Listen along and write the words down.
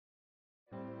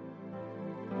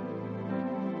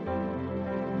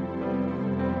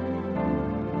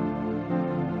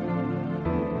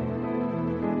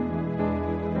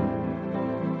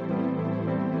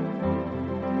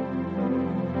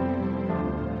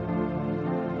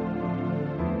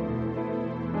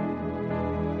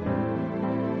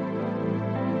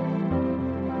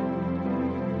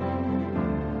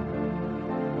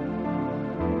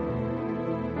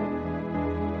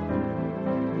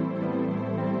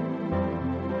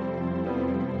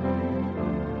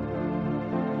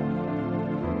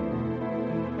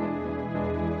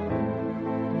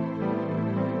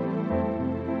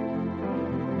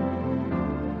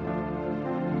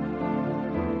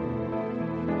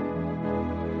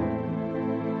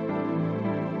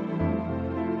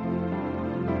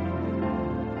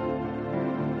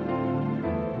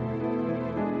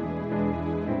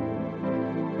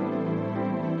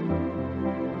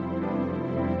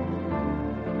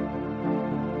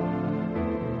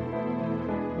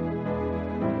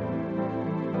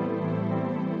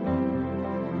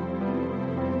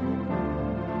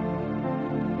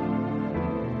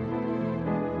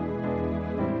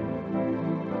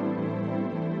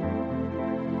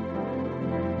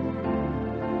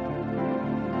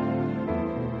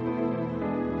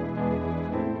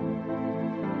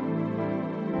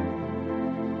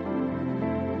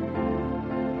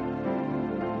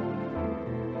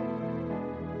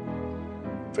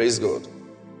Praise God.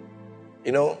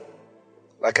 You know,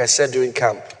 like I said during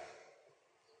camp,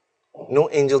 no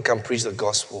angel can preach the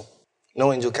gospel.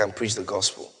 No angel can preach the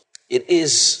gospel. It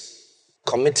is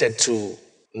committed to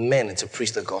men to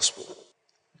preach the gospel.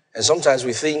 And sometimes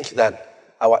we think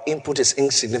that our input is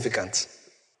insignificant.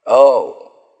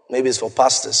 Oh, maybe it's for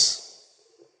pastors.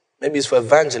 Maybe it's for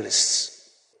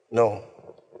evangelists. No.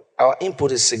 Our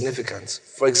input is significant.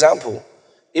 For example,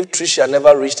 if Tricia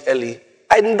never reached Ellie,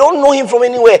 I don't know him from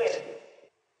anywhere.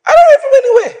 I don't know him from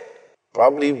anywhere.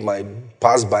 Probably might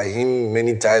pass by him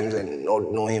many times and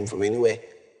not know him from anywhere.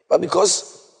 But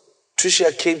because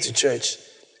Tricia came to church,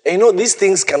 and you know, these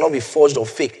things cannot be forged or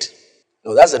faked.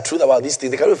 No, that's the truth about these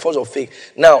things. They cannot be forged or faked.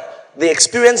 Now, the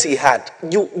experience he had,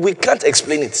 we can't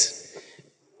explain it.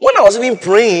 When I was even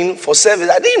praying for service,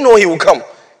 I didn't know he would come.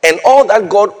 And all that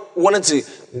God wanted to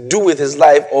do with his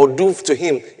life or do to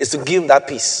him is to give him that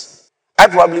peace. I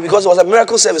probably, because it was a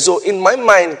miracle service, so in my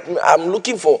mind, I'm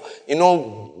looking for,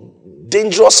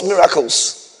 dangerous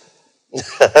miracles.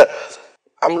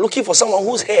 I'm looking for someone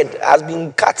whose head has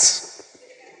been cut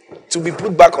to be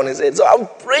put back on his head. So I'm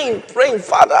praying,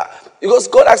 Father, because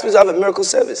God asked me to have a miracle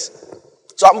service.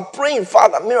 So I'm praying,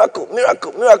 Father,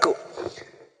 miracle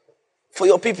for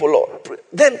your people, Lord.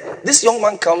 Then this young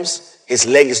man comes, his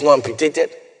leg is not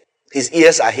amputated, his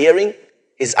ears are hearing,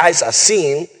 his eyes are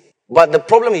seeing, but the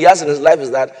problem he has in his life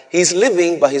is that he's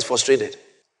living, but he's frustrated.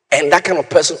 And that kind of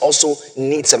person also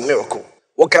needs a miracle.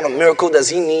 What kind of miracle does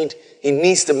he need? He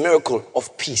needs the miracle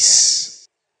of peace.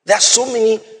 There are so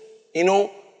many,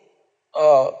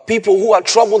 people who are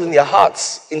troubled in their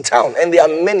hearts in town, and there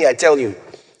are many, I tell you.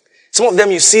 Some of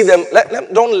them, you see them,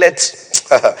 don't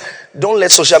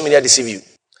let social media deceive you.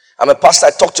 I'm a pastor,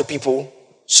 I talk to people,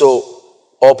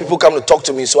 or people come to talk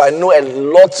to me, so I know a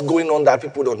lot going on that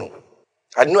people don't know.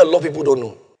 I know a lot of people don't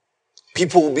know.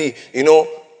 People will be,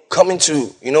 coming to,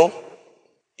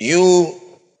 you.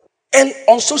 And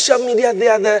on social media, they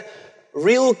are the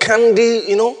real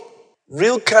candy,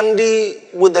 real candy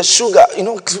with the sugar,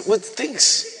 with things.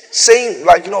 Saying,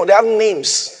 they have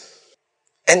names.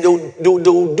 And they'll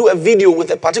do a video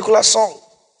with a particular song.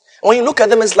 And when you look at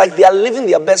them, it's like they are living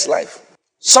their best life.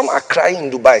 Some are crying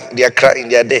in Dubai. They are crying.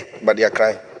 They are there, but they are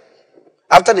crying.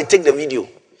 After they take the video,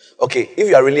 okay, if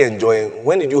you are really enjoying,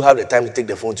 when did you have the time to take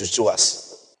the phone to show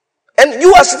us? And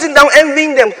you are sitting down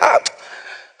envying them.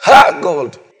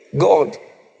 God.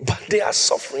 But they are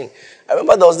suffering. I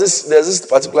remember there's this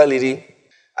particular lady,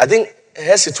 I think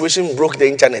her situation broke the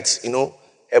internet,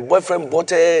 Her boyfriend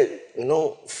bought her,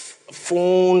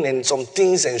 phone and some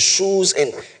things and shoes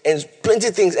and plenty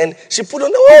of things. And she put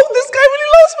on, this guy really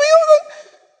loves me.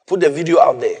 Put the video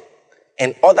out there.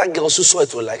 And other girls who saw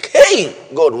it were like, hey,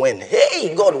 God win.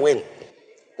 Hey, God win.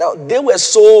 Now, they were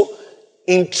so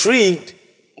intrigued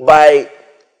by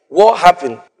what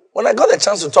happened. When I got the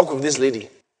chance to talk with this lady,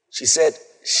 she said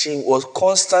she was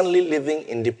constantly living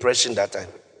in depression that time.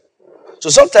 So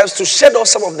sometimes to shed off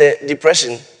some of the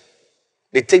depression,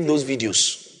 they take those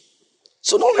videos.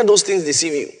 So don't let those things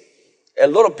deceive you. A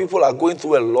lot of people are going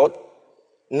through a lot,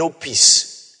 no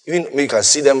peace. Even you can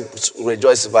see them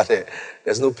rejoice, but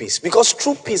there's no peace. Because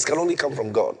true peace can only come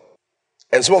from God.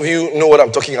 And some of you know what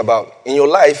I'm talking about. In your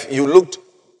life,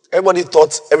 everybody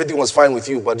thought everything was fine with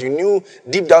you, but you knew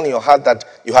deep down in your heart that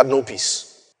you had no peace.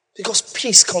 Because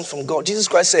peace comes from God. Jesus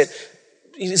Christ said,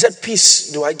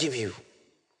 peace do I give you.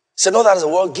 He said, no, that is the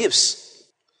world gives.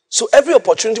 So every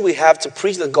opportunity we have to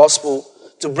preach the gospel,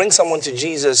 to bring someone to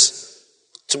Jesus,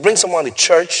 to bring someone to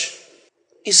church,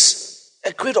 is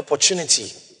a great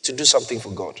opportunity to do something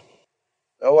for God.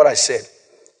 Now what I said,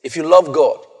 if you love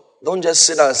God, don't just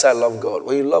sit down and say, I love God.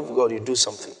 When you love God, you do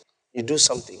something. You do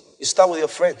something. You start with your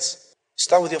friends.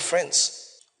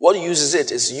 What uses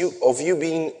it is you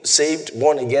being saved,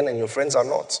 born again, and your friends are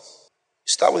not.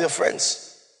 You start with your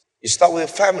friends. You start with your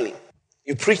family.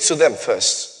 You preach to them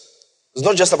first. It's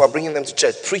not just about bringing them to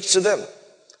church. Preach to them.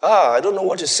 I don't know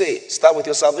what to say. Start with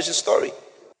your salvation story.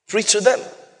 Preach to them.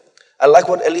 I like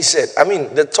what Eli said.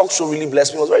 The talk show really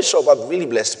blessed me. It was very short, but really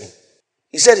blessed me.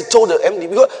 He said he told the MD,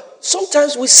 because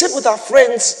sometimes we sit with our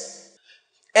friends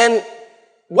and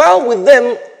while with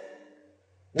them,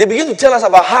 they begin to tell us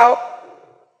about how.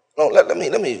 No, let me,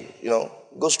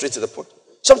 go straight to the point.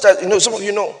 Sometimes, some of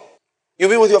you know, you'll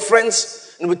be with your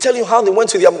friends and will tell you how they went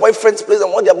to their boyfriend's place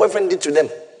and what their boyfriend did to them.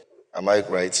 Am I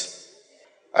right?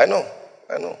 I know.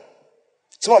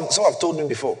 Some have told me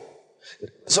before.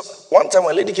 So one time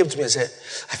a lady came to me and said,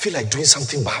 I feel like doing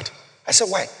something bad. I said,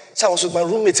 why? So I was with my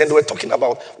roommates and they were talking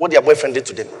about what their boyfriend did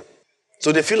to them.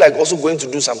 So they feel like also going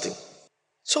to do something.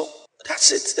 So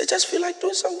that's it. They just feel like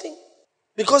doing something.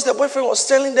 Because their boyfriend was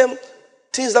telling them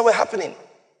things that were happening.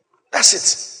 That's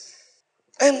it.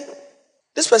 And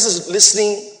this person is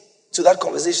listening to that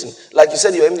conversation. Like you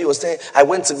said, your MD was saying, I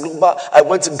went to Global, I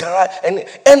went to Garage, and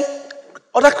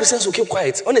other Christians will keep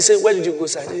quiet. When they say, where did you go?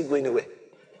 Say, I didn't go anywhere.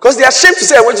 Because they are ashamed to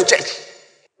say, I went to church.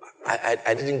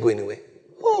 I didn't go anywhere.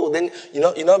 Oh, then, you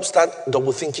know, start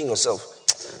double thinking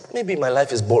yourself. Maybe my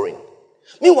life is boring.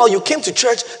 Meanwhile, you came to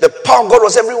church, the power of God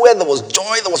was everywhere, there was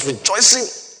joy, there was rejoicing.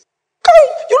 Come,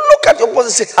 you look at your boss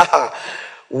and say,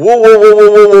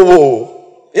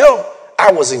 whoa. You know,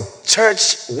 I was in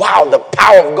church. Wow, the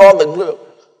power of God.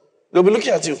 They'll be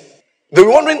looking at you. They'll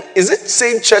be wondering, is it the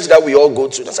same church that we all go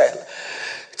to? That's like,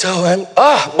 tell them,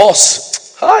 boss.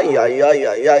 Bradila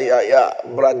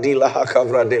haka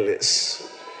bradeles.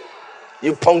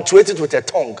 You punctuate it with a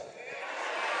tongue.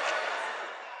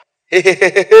 You'll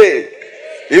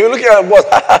be looking at the boss.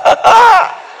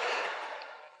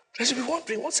 They should be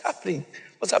wondering, what's happening?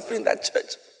 What's happening in that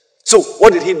church? So,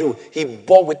 what did he do? He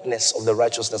bore witness of the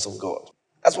righteousness of God.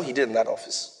 That's what he did in that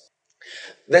office.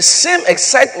 The same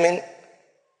excitement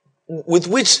with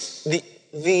which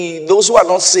those who are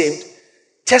not saved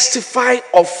testify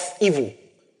of evil.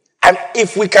 And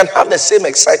if we can have the same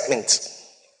excitement,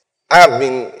 I have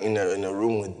been in a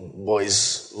room with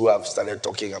boys who have started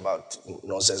talking about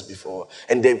nonsense before,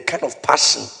 and they're kind of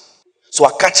passion. So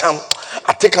I catch them,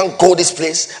 I take and go this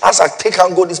place. As I take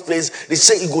and go this place, they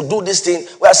say, you go do this thing.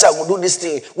 Where I say, I go do this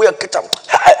thing. Where I catch them,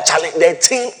 challenge their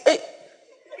thing. Hey.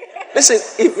 Listen,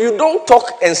 if you don't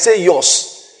talk and say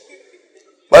yours,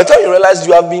 by the time you realize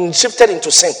you have been shifted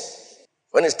into sin,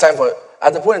 when it's time for,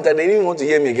 at the point in time, they didn't want to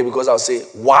hear me again because I'll say,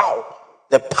 wow,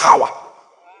 the power,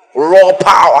 raw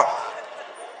power.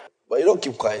 But you don't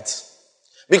keep quiet.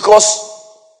 Because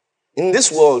in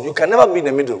this world, you can never be in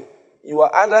the middle. You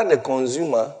are either the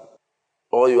consumer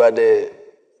or you are the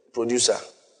producer.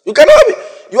 You cannot be.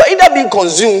 You are either being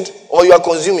consumed or you are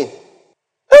consuming.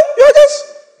 You are just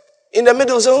in the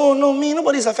middle saying, oh no, me,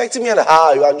 nobody's affecting me. And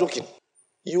you are joking.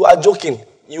 You are joking.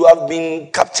 You have been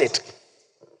captured,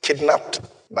 kidnapped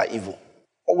by evil.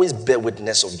 Always bear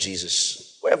witness of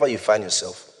Jesus. Wherever you find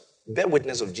yourself, bear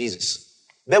witness of Jesus.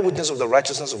 Bear witness of the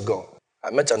righteousness of God. I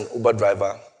met an Uber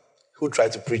driver who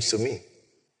tried to preach to me.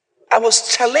 I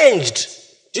was challenged.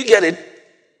 Do you get it?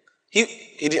 He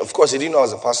didn't, of course, he didn't know I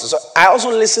was a pastor. So I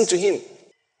also listened to him.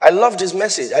 I loved his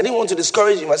message. I didn't want to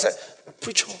discourage him. I said,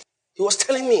 preach on. He was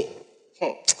telling me.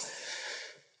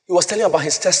 He was telling about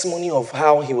his testimony of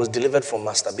how he was delivered from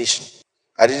masturbation.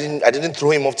 I didn't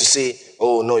throw him off to say,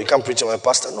 oh no, you can't preach on my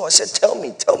pastor. No, I said, tell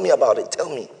me about it. Tell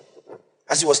me.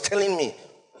 As he was telling me,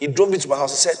 he drove me to my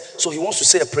house. He said, so he wants to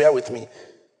say a prayer with me.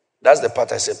 That's the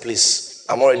part I said, please,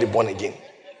 I'm already born again.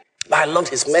 But I loved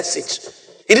his message.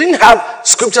 He didn't have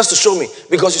scriptures to show me.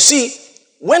 Because you see,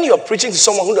 when you're preaching to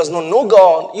someone who does not know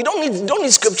God, you don't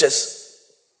need scriptures.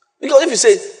 Because if you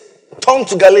say, turn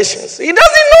to Galatians, he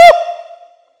doesn't know.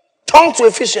 Turn to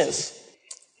Ephesians.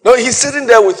 No, he's sitting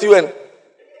there with you and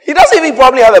he doesn't even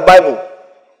probably have a Bible.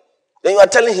 Then you are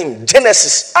telling him,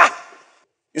 Genesis.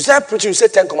 You start preaching, you say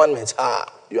 10 commandments.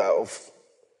 You are off.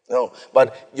 No,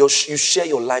 but you share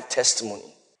your life testimony.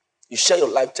 You share your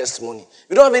life testimony. If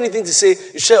you don't have anything to say,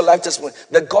 you share your life testimony.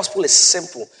 The gospel is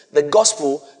simple. The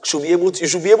gospel you should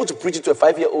be able to preach it to a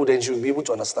 5-year-old and you should be able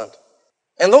to understand.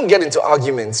 And don't get into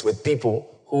arguments with people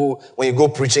who, when you go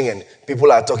preaching and people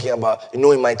are talking about,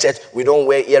 in my church, we don't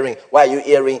wear earring. Why are you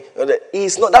earring?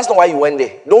 That's not why you went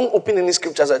there. Don't open any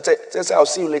scriptures and say, I'll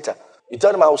see you later. You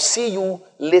tell them, I'll see you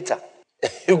later.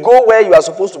 You go where you are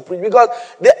supposed to preach. Because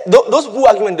those people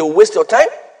arguing, they'll waste your time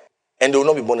and they will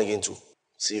not be born again too.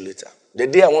 See you later. The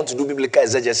day I want to do biblical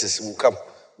exegesis will come.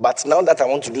 But now that I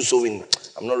want to do so,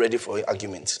 I'm not ready for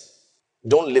argument.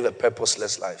 Don't live a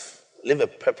purposeless life. Live a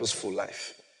purposeful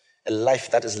life. A life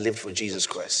that is lived for Jesus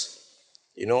Christ.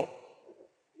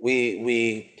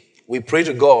 We pray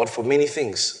to God for many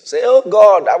things. Say, oh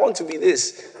God, I want to be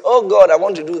this. Oh God, I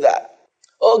want to do that.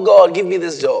 Oh God, give me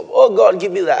this job. Oh God,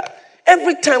 give me that.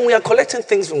 Every time we are collecting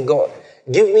things from God,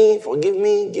 give me, forgive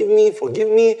me, give me, forgive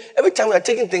me. Every time we are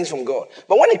taking things from God.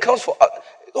 But when it comes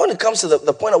to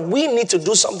the point of we need to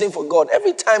do something for God,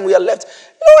 every time we are left,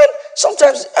 and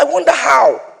sometimes I wonder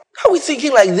how are we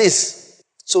thinking like this?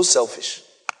 So selfish.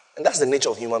 And that's the nature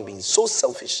of human beings, so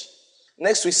selfish.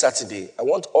 Next week, Saturday, I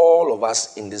want all of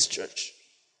us in this church,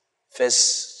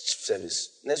 first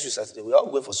service, next week, Saturday, we all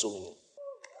go for soul winning.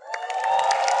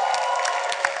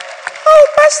 Oh,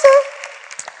 Pastor,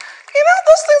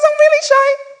 those things I'm really shy.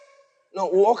 No,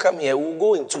 we'll all come here, we'll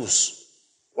go in twos.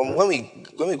 When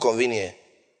we convene here,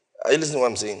 are you listening to what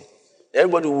I'm saying?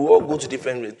 Everybody will all go to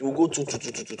different rates. We'll go two.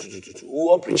 We'll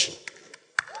all preach.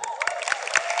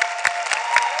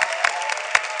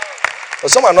 But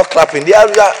some are not clapping. They are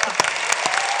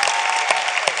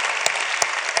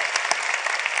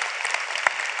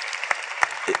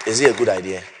Is it a good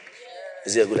idea?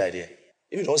 Is it a good idea?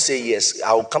 If you don't say yes,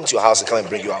 I'll come to your house and come and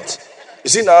bring you out. You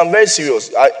see, now I'm very serious.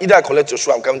 Either I collect your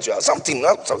shoe, I'm coming to your house. Something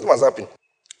must happen.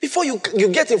 Before you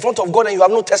get in front of God and you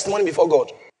have no testimony before God.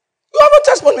 You have no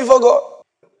testimony before God.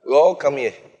 We all come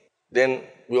here. Then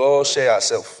we all share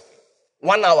ourselves.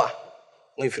 1 hour.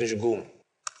 When you finish, you go home.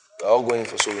 We're all going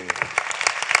for so many.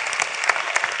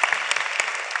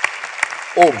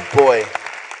 Oh boy.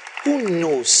 Who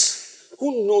knows?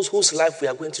 Who knows whose life we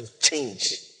are going to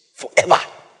change forever?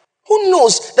 Who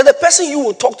knows that the person you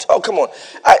will talk to, oh come on.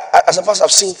 As a pastor,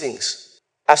 I've seen things.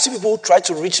 I've seen people who try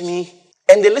to reach me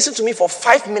and they listen to me for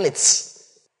 5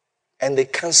 minutes and they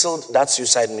canceled that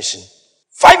suicide mission.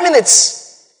 5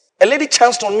 minutes. A lady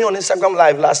chanced on me on Instagram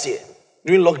Live last year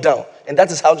during lockdown, and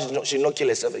that is how she did not kill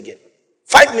herself again.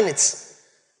 5 minutes.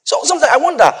 So sometimes I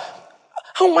wonder,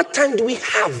 how much time do we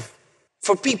have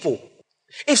for people?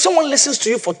 If someone listens to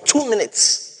you for 2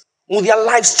 minutes, will their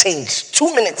lives change?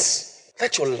 2 minutes.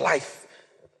 Let your life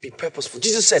be purposeful.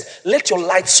 Jesus said, let your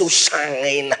light so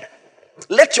shine.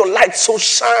 Let your light so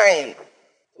shine.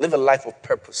 Live a life of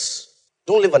purpose.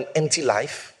 Don't live an empty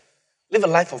life. Live a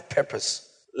life of purpose.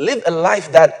 Live a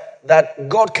life that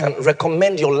God can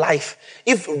recommend your life.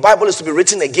 If the Bible is to be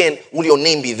written again, will your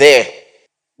name be there?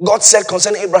 God said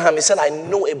concerning Abraham, he said, I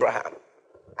know Abraham.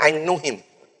 I know him.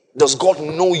 Does God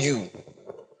know you?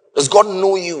 Does God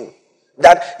know you?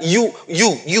 That you,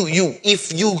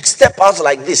 if you step out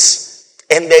like this,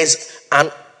 and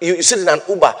you sit in an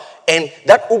Uber, and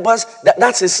that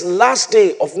that's his last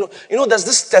day of, there's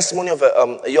this testimony of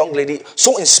a young lady,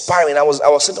 so inspiring. I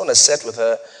was sitting on a set with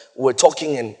her, we were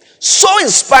talking, and so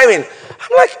inspiring.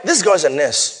 I'm like, this girl is a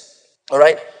nurse, all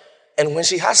right? And when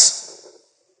she has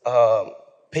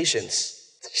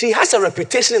patients, she has a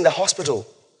reputation in the hospital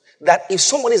that if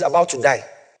somebody is about to die,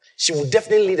 she will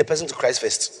definitely lead the person to Christ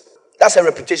first. That's her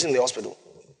reputation in the hospital.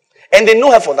 And they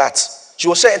know her for that. She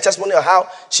was sharing a testimony of how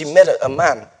she met a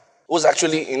man who was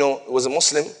actually, was a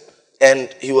Muslim,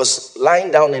 and he was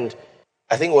lying down, and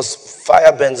I think it was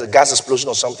fire burns, a gas explosion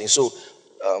or something. So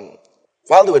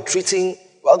while they were treating,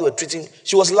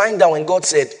 she was lying down, and God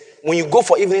said, when you go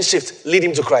for evening shift, lead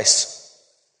him to Christ.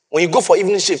 When you go for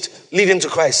evening shift, lead him to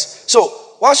Christ. So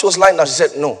while she was lying down, she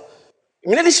said, no.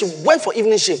 Immediately she went for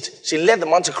evening shift. She led the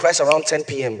man to Christ around 10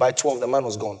 p.m. By 12, the man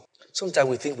was gone. Sometimes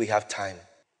we think we have time,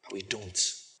 but we don't.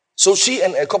 So she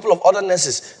and a couple of other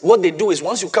nurses, what they do is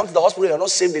once you come to the hospital, you're not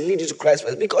saved, they lead you to Christ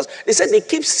first. Because they said they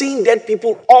keep seeing dead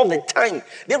people all the time.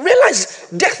 They realize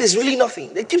death is really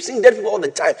nothing. They keep seeing dead people all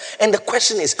the time. And the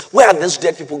question is, where are those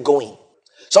dead people going?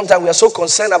 Sometimes we are so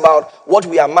concerned about what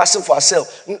we are amassing for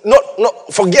ourselves.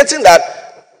 Not forgetting that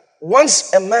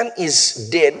once a man is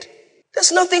dead,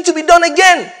 there's nothing to be done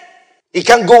again. He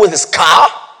can't go with his car.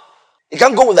 He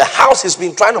can't go with the house he's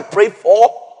been trying to pray for.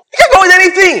 He can't go with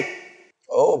anything.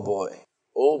 Oh boy.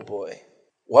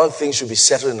 One thing should be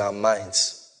settled in our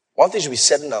minds.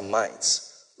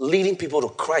 Leading people to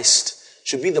Christ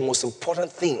should be the most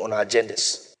important thing on our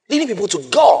agendas. Leading people to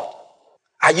God.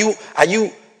 Are you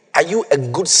a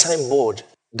good signboard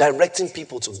directing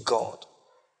people to God?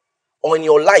 Or in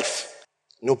your life,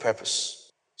 no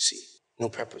purpose? See, no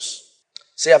purpose.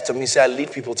 Say after me, say, I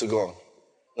lead people to God.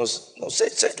 No, say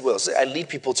it well. Say, I lead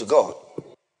people to God.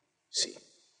 See,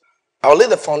 I'll lay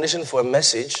the foundation for a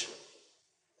message,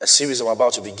 a series I'm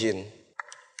about to begin.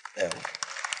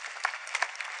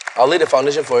 I'll lay the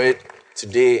foundation for it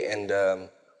today, and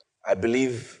I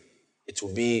believe it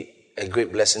will be a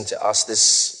great blessing to us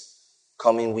this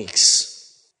coming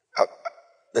weeks.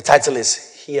 The title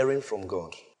is Hearing from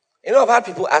God. I've had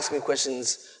people ask me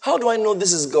questions. How do I know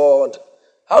this is God?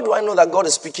 How do I know that God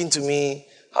is speaking to me?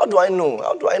 How do I know?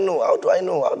 How many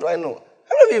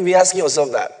of you be asking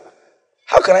yourself that?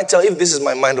 How can I tell if this is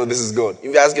my mind or this is God?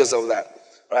 If you ask yourself that,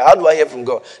 right? How do I hear from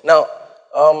God? Now,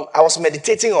 I was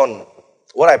meditating on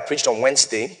what I preached on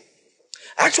Wednesday.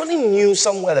 I actually knew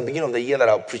somewhere at the beginning of the year that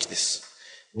I'll preach this,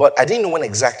 but I didn't know when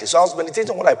exactly. So I was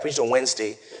meditating on what I preached on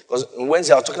Wednesday, because on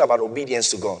Wednesday I was talking about obedience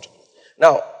to God.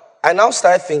 Now, I now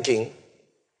started thinking,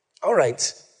 all right,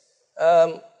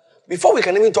 before we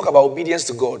can even talk about obedience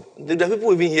to God, do the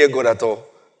people even hear God at all?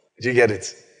 Do you get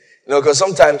it? Because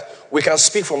sometimes we can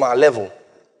speak from our level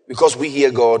because we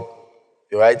hear God,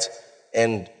 right?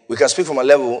 And we can speak from a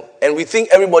level and we think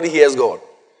everybody hears God.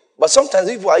 But sometimes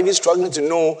people are even struggling to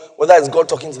know whether it's God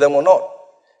talking to them or not.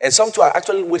 And some two are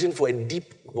actually waiting for a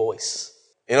deep voice.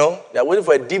 They're waiting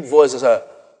for a deep voice.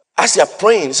 As they're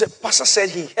praying, they say, Pastor said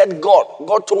he heard God.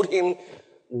 God told him,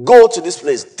 go to this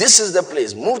place. This is the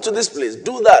place. Move to this place.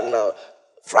 Do that now.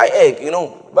 Fry egg,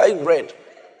 buy bread.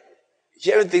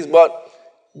 Hearing things, but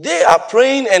they are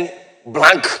praying and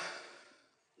blank.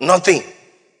 Nothing.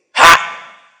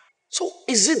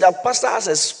 Is it that pastor has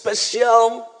a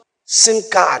special SIM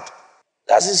card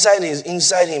that's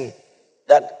inside him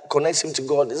that connects him to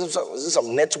God? Is this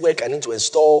some network I need to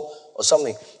install or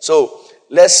something? So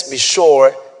let's be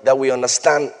sure that we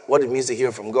understand what it means to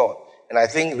hear from God. And I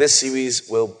think this series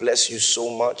will bless you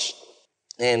so much.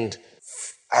 And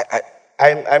I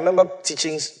remember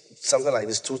teaching something like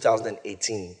this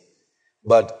 2018,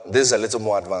 but this is a little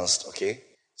more advanced, okay?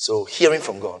 So hearing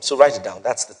from God. So write it down.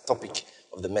 That's the topic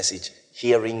of the message.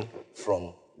 Hearing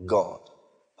from God.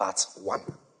 Part 1.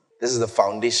 This is the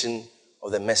foundation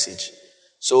of the message.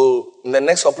 So in the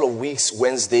next couple of weeks,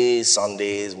 Wednesdays,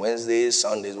 Sundays,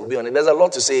 we'll be on it. There's a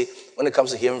lot to say when it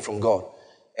comes to hearing from God.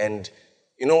 And,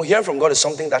 hearing from God is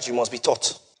something that you must be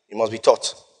taught. You must be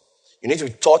taught. You need to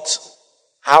be taught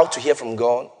how to hear from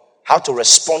God, how to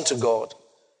respond to God.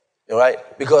 All right?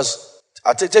 Because,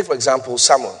 I'll take for example,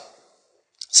 Samuel.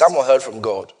 Samuel heard from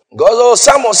God. God, oh,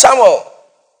 Samuel.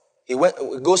 He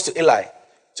goes to Eli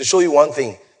to show you one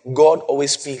thing. God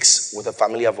always speaks with a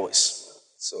familiar voice.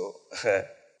 So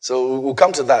we'll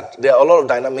come to that. There are a lot of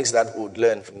dynamics that we would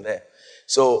learn from there.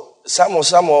 So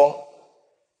Samuel,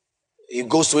 he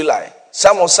goes to Eli.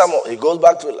 Samuel, he goes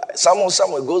back to Eli. Samuel,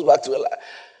 he goes back to Eli.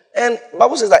 And the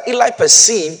Bible says that Eli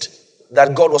perceived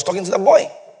that God was talking to the boy.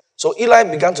 So Eli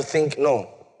began to think, no,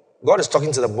 God is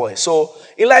talking to the boy. So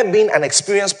Eli, being an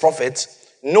experienced prophet,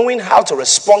 knowing how to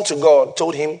respond to God,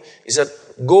 told him, he said,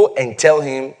 go and tell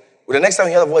him. The next time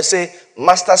you hear the voice, say,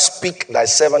 Master, speak, thy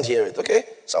servant hear it. Okay?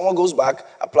 Someone goes back,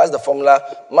 applies the formula,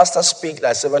 Master, speak,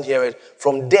 thy servant hear it.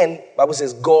 From then, the Bible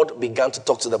says, God began to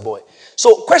talk to the boy.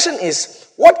 So question is,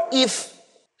 what if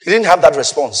he didn't have that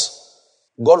response?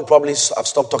 God would probably have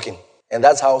stopped talking. And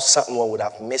that's how someone would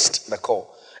have missed the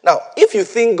call. Now, if you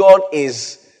think God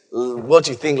is what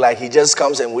you think, like he just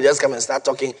comes and we just come and start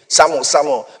talking,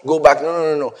 Samuel, go back.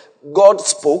 No. God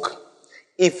spoke.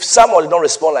 If Samuel did not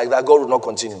respond like that, God would not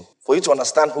continue. For you to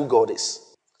understand who God is.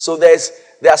 So there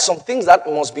are some things that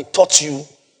must be taught you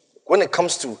when it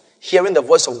comes to hearing the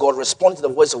voice of God, responding to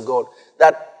the voice of God,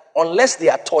 that unless they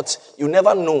are taught, you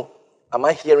never know, am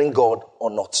I hearing God or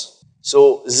not?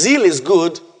 So zeal is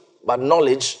good, but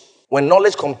when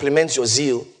knowledge complements your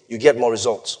zeal, you get more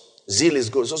results. Zeal is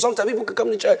good. So sometimes people can come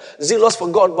to church zealous for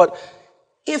God, but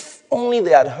if only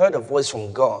they had heard a voice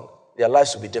from God, their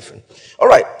lives would be different. All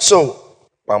right, so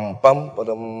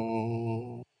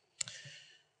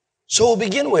So we'll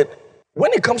begin with,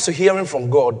 when it comes to hearing from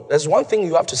God, there's one thing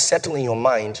you have to settle in your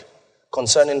mind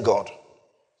concerning God.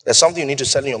 There's something you need to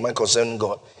settle in your mind concerning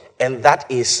God, and that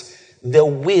is the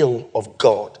will of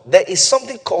God. There is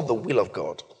something called the will of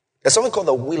God. There's something called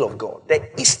the will of God. There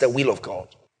is the will of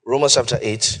God. Romans chapter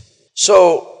 8.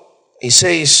 So he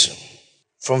says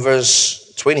from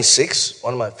verse 26,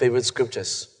 one of my favorite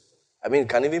scriptures. I mean, it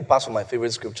can even pass for my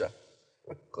favorite scripture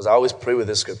because I always pray with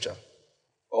this scripture.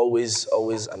 Always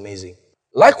amazing.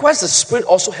 Likewise, the Spirit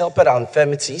also helpeth our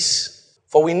infirmities,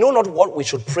 for we know not what we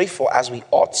should pray for as we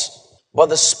ought. But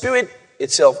the Spirit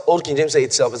itself, Old King James say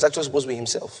itself, it's actually supposed to be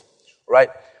himself, right?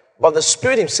 But the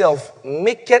Spirit himself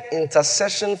maketh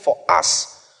intercession for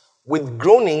us with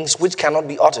groanings which cannot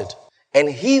be uttered. And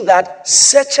he that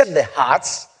searcheth the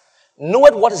hearts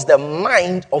knoweth what is the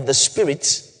mind of the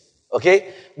Spirit,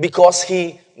 okay? Because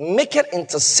he maketh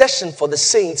intercession for the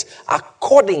saints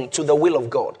according to the will of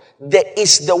God. There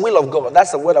is the will of God.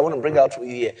 That's the word I want to bring out for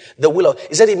you here. The will of,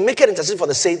 he said he maketh intercession for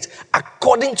the saints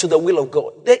according to the will of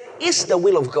God. There is the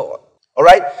will of God. All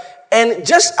right? And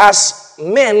just as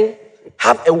men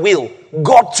have a will,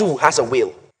 God too has a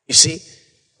will. You see?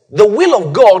 The will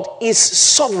of God is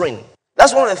sovereign.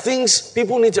 That's one of the things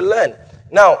people need to learn.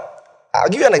 Now, I'll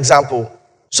give you an example.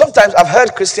 Sometimes I've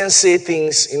heard Christians say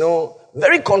things,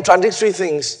 very contradictory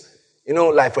things.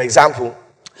 Like for example,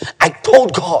 I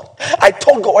told God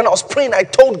when I was praying, I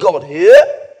told God. Yeah?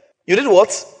 You did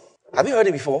what? Have you heard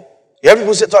it before? You heard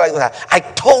people say talk like that. I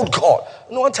told God.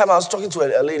 One time I was talking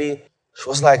to a lady. She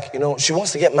was like, she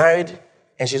wants to get married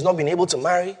and she's not been able to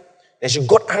marry. And she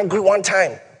got angry one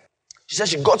time. She said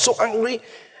she got so angry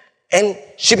and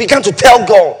she began to tell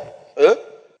God.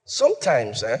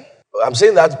 Sometimes, I'm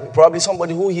saying that probably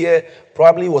somebody who here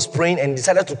probably was praying and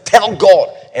decided to tell God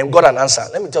and got an answer.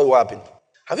 Let me tell you what happened.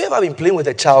 Have you ever been playing with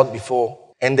a child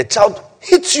before and the child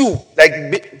hits you, like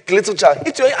little child,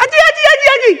 hits you,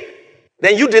 adi.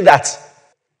 Then you did that.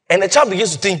 And the child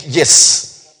begins to think,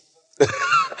 yes.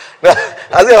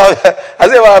 Has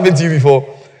it ever happened to you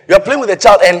before? You are playing with a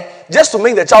child and just to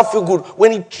make the child feel good,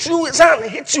 when he threw his hand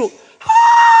and hits you,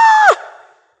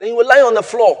 then you will lie on the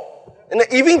floor and then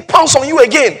even pounce on you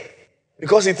again.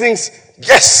 Because he thinks,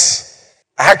 yes,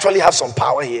 I actually have some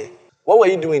power here. What were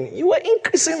you doing? You were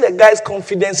increasing the guy's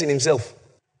confidence in himself.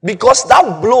 Because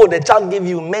that blow the child gave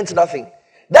you meant nothing.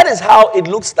 That is how it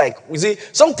looks like. You see,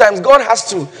 sometimes God has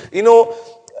to,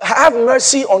 have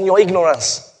mercy on your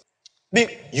ignorance.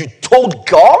 You told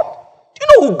God? Do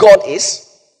you know who God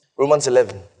is? Romans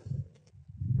 11.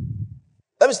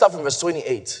 Let me start from verse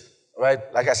 28.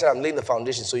 Right? Like I said, I'm laying the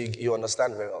foundation so you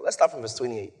understand very well. Let's start from verse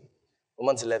 28.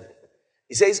 Romans 11.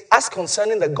 He says, as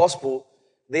concerning the gospel,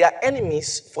 they are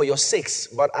enemies for your sakes,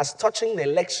 but as touching the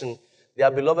election, they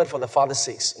are beloved for the Father's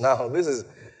sakes. Now, this is,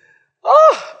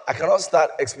 I cannot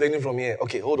start explaining from here.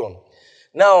 Okay, hold on.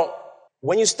 Now,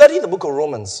 when you study the book of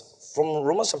Romans, from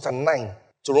Romans chapter 9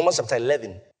 to Romans chapter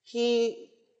 11,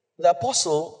 the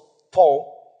apostle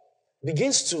Paul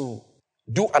begins to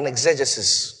do an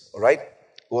exegesis, right?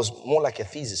 It was more like a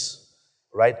thesis,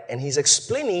 right? And he's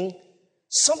explaining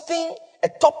something, a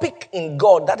topic in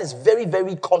God that is very,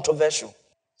 very controversial.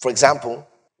 For example,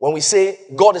 when we say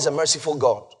God is a merciful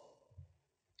God,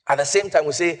 at the same time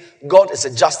we say God is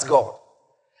a just God.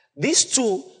 These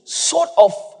two sort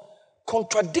of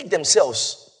contradict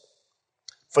themselves.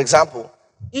 For example,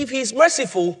 if he's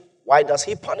merciful, why does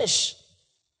he punish?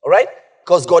 All right?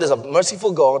 Because God is a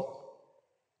merciful God.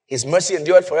 His mercy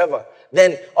endured forever.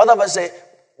 Then other of us say,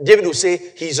 David will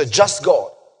say, he's a just God.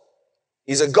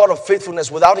 He's a God of faithfulness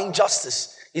without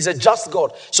injustice. He's a just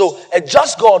God. So a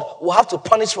just God will have to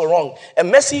punish for wrong. A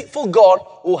merciful God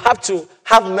will have to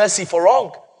have mercy for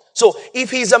wrong. So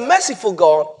if he's a merciful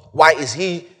God, why is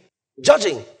he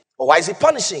judging? Or why is he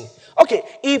punishing? Okay,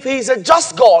 if he's a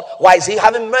just God, why is he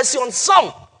having mercy on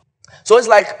some? So it's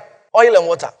like oil and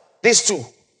water. These two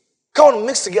come on,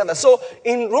 mix together. So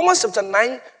in Romans chapter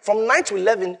 9, from 9 to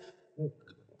 11,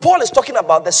 Paul is talking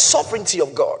about the sovereignty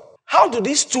of God. How do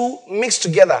these two mix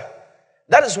together?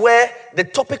 That is where the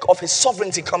topic of his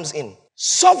sovereignty comes in.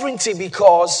 Sovereignty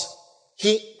because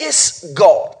he is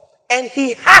God and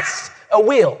he has a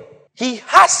will. He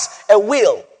has a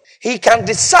will. He can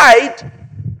decide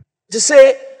to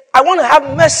say, I want to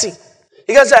have mercy.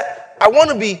 He can say, I want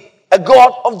to be a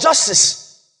God of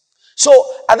justice. So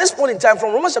at this point in time,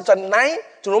 from Romans chapter 9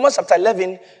 to Romans chapter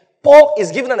 11, Paul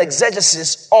is giving an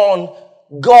exegesis on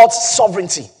God's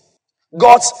sovereignty,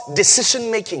 God's decision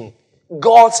making,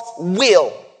 God's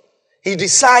will. He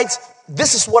decides,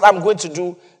 this is what I'm going to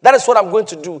do, that is what I'm going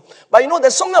to do. But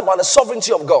there's something about the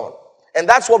sovereignty of God. And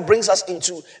that's what brings us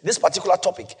into this particular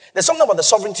topic. There's something about the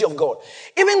sovereignty of God.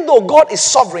 Even though God is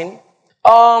sovereign,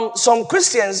 some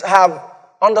Christians have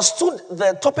understood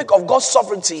the topic of God's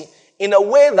sovereignty in a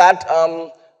way that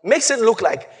makes it look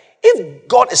like if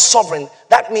God is sovereign,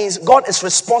 that means God is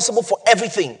responsible for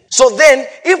everything. So then,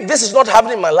 if this is not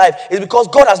happening in my life, it's because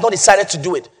God has not decided to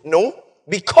do it. No,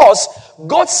 because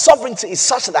God's sovereignty is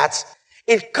such that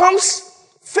it comes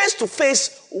face to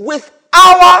face with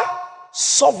our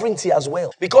sovereignty as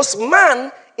well. Because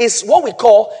man is what we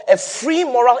call a free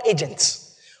moral agent.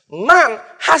 Man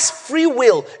has free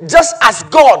will, just as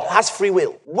God has free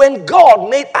will. When God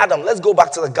made Adam, let's go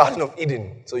back to the Garden of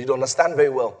Eden, so you understand very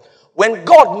well. When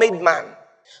God made man,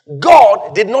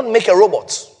 God did not make a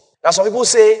robot. Now some people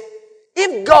say,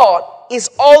 if God is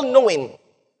all-knowing,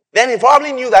 then he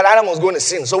probably knew that Adam was going to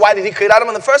sin. So why did he create Adam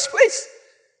in the first place?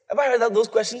 Have I heard those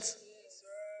questions?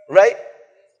 Right?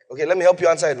 Okay, let me help you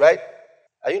answer it, right?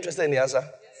 Are you interested in the answer?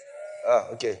 Yes,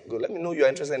 okay, good. Let me know you're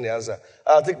interested in the answer.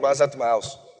 I'll take my answer to my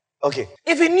house. Okay.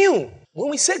 If he knew, when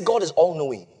we say God is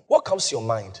all-knowing, what comes to your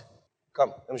mind? Come,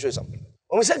 let me show you something.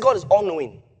 When we say God is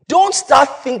all-knowing, don't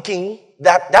start thinking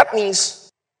that means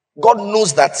God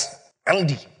knows that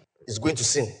Andy is going to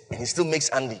sin and he still makes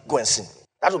Andy go and sin.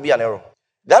 That would be an error.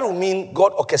 That would mean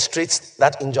God orchestrates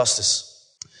that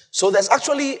injustice. So there's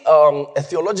actually a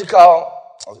theological...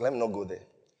 Okay, let me not go there.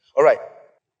 All right.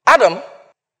 Adam.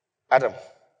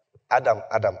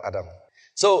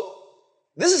 So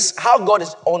this is how God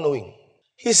is all-knowing.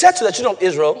 He said to the children of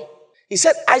Israel, he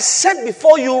said, I set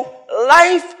before you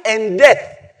life and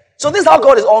death. So this is how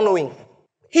God is all-knowing.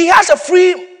 He has a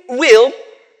free will.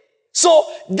 So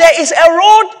there is a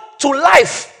road to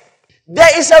life.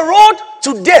 There is a road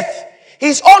to death.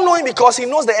 He's all-knowing because he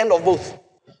knows the end of both.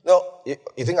 No,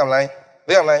 you think I'm lying?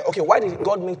 Okay, why did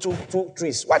God make two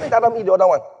trees? Why did Adam eat the other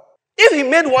one? If he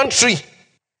made one tree,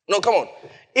 no, come on.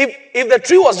 If the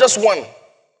tree was just one,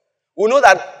 we know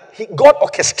that God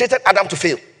orchestrated Adam to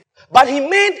fail. But he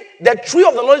made the tree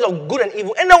of the knowledge of good and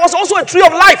evil. And there was also a tree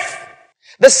of life.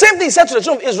 The same thing he said to the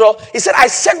children of Israel. He said, I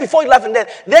set before you life and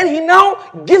death. Then he now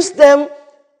gives them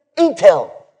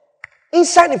intel,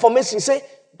 inside information. He said,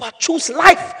 but choose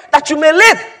life that you may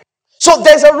live. So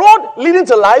there's a road leading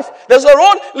to life. There's a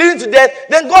road leading to death.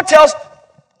 Then God tells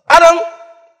Adam,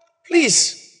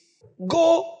 please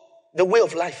go the way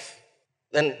of life.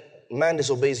 Then man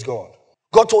disobeys God.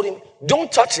 God told him,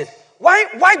 don't touch it.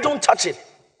 Why don't touch it?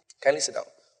 Kindly sit down.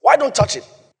 Why don't touch it?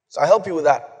 So I'll help you with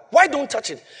that. Why don't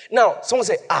touch it? Now, someone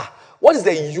say, what is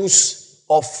the use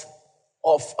of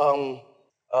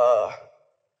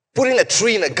putting a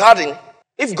tree in a garden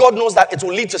if God knows that it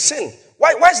will lead to sin?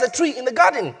 Why is the tree in the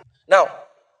garden? Now,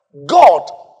 God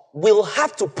will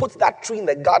have to put that tree in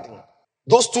the garden.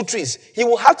 Those two trees, he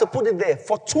will have to put it there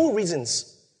for two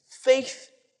reasons: faith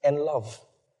and love.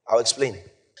 I'll explain.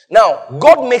 Now,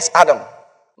 God makes Adam.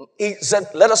 He said,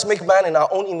 let us make man in our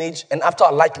own image and after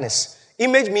our likeness.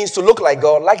 Image means to look like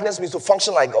God. Likeness means to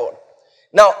function like God.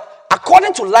 Now,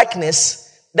 according to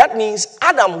likeness, that means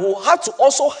Adam will have to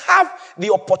also have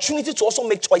the opportunity to also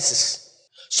make choices.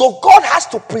 So God has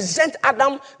to present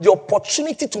Adam the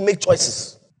opportunity to make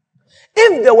choices.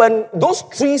 If those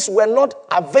trees were not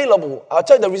available, I'll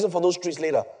tell you the reason for those trees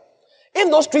later. If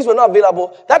those trees were not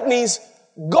available, that means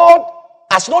God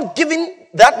has not given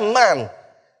that man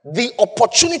the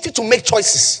opportunity to make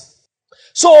choices.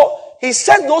 So he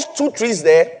set those two trees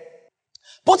there,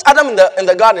 put Adam in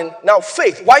the garden. Now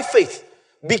faith. Why faith?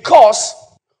 Because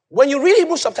when you read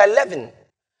Hebrews chapter 11,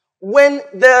 when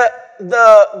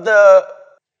the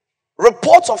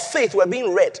reports of faith were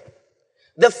being read,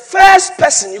 the first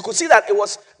person, you could see that it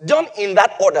was done in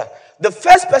that order. The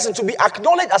first person to be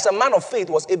acknowledged as a man of faith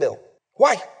was Abel.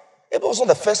 Why? Abel was not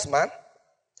the first man.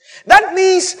 That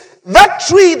means that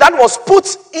tree that was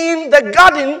put in the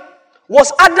garden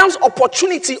was Adam's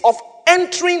opportunity of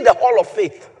entering the hall of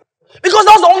faith. Because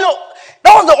that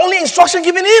was the only instruction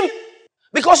given him.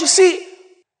 Because you see,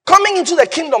 coming into the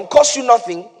kingdom costs you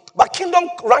nothing, but kingdom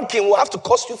ranking will have to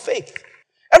cost you faith.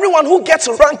 Everyone who gets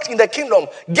ranked in the kingdom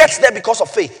gets there because of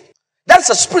faith. That's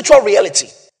a spiritual reality.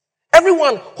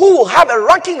 Everyone who will have a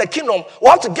ranking in the kingdom will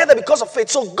have to get there because of faith.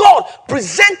 So God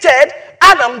presented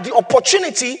Adam the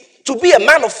opportunity to be a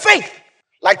man of faith.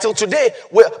 Like till today,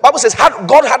 where Bible says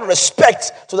God had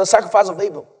respect to the sacrifice of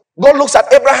Abel. God looks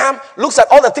at Abraham, looks at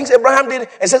all the things Abraham did,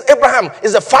 and says Abraham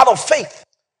is the father of faith.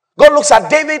 God looks at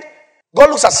David, God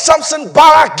looks at Samson,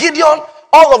 Barak, Gideon.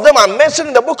 All of them are mentioned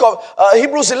in the book of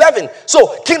Hebrews 11.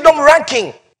 So kingdom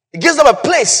ranking, it gives them a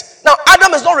place. Now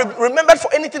Adam is not remembered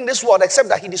for anything in this world except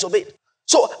that he disobeyed.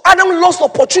 So Adam lost the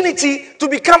opportunity to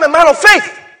become a man of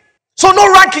faith. So no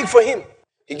ranking for him.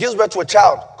 He gives birth to a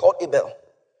child called Abel.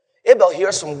 Abel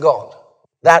hears from God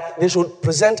that they should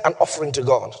present an offering to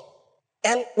God.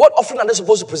 And what offering are they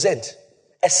supposed to present?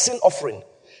 A sin offering.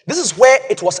 This is where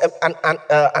it was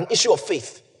an issue of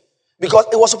faith. Because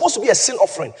it was supposed to be a sin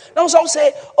offering. Now some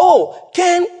say,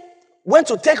 Cain went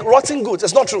to take rotten goods.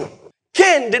 It's not true.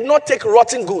 Cain did not take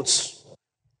rotten goods.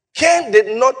 Cain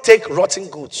did not take rotten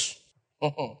goods.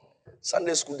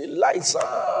 Sunday school, the lights.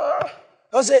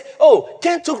 They'll say,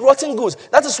 Cain took rotten goods.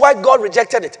 That is why God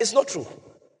rejected it. It's not true.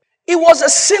 It was a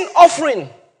sin offering.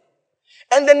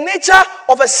 And the nature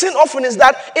of a sin offering is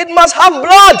that it must have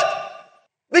blood.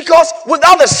 Because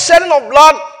without the shedding of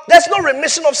blood, there's no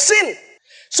remission of sin.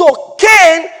 So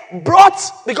Cain brought,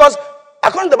 because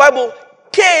according to the Bible,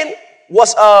 Cain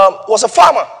was a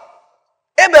farmer.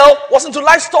 Abel was into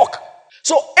livestock.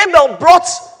 So Abel brought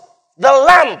the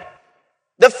lamb,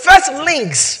 the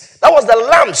firstlings. That was the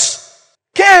lambs.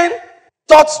 Cain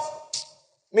thought,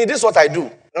 this is what I do.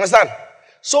 Understand?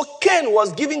 So Cain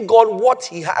was giving God what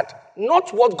he had,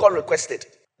 not what God requested.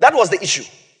 That was the issue.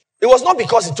 It was not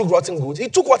because he took rotten goods. He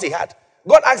took what he had.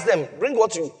 God asked them, bring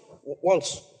what you want.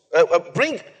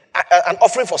 Bring an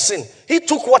offering for sin. He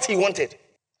took what he wanted.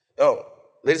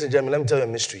 Ladies and gentlemen, let me tell you a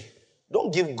mystery.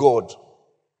 Don't give God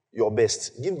your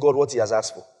best. Give God what he has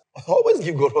asked for. Always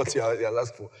give God what he has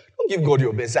asked for. Don't give God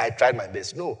your best. Say, I tried my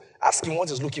best. No. Ask him what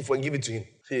he's looking for and give it to him.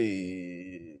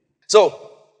 Hey.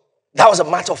 So, that was a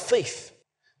matter of faith.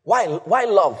 Why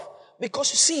love?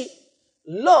 Because you see,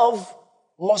 love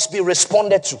must be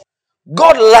responded to.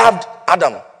 God loved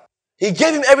Adam. He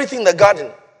gave him everything in the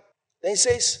garden. Then he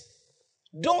says,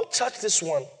 don't touch this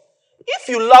one. If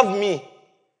you love me,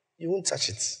 you won't touch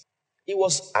it. It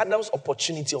was Adam's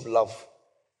opportunity of love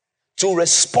to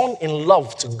respond in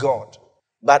love to God.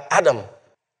 But Adam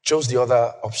chose the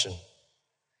other option.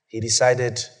 He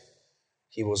decided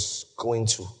he was going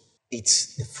to eat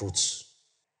the fruits.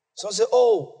 So I say,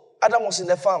 Adam was in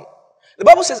the farm. The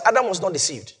Bible says Adam was not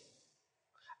deceived.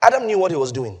 Adam knew what he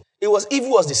was doing. It was Eve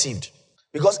who was deceived.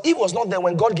 Because Eve was not there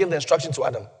when God gave the instruction to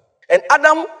Adam. And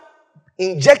Adam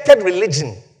injected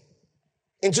religion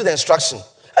into the instruction.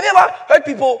 Have you ever heard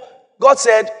people, God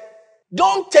said,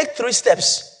 don't take 3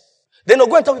 steps. Then they'll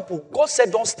go and tell people, God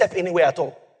said don't step anywhere at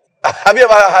all. Have you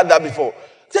ever heard that before?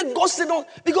 God said don't,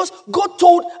 because God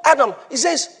told Adam, he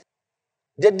says,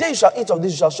 the day you shall eat of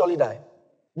this, you shall surely die.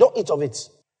 Don't eat of it.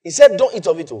 He said don't eat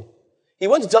of it. He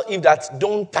went to tell Eve that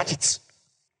don't touch it.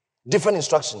 Different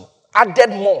instruction. Added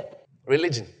more.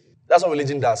 Religion. That's what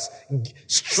religion does.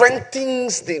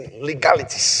 Strengthens the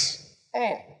legalities.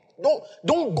 Don't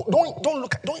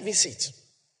look. Don't even see it.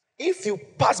 If you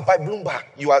pass by Bloomberg,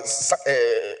 you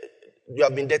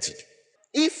have been dirtied.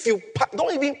 If you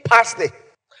don't even pass there.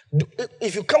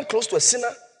 If you come close to a sinner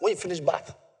when you finish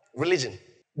bath, religion.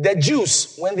 The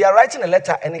Jews, when they are writing a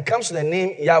letter and it comes to the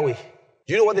name Yahweh,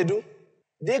 do you know what they do?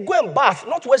 They go and bath,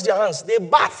 not wash their hands. They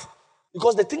bath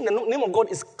because they think the name of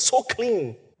God is so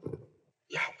clean.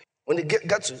 Yahweh. When they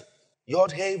get to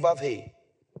Yod Hey Vav Hey,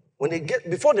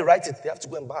 before they write it, they have to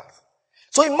go and bath.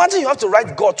 So imagine you have to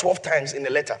write God 12 times in a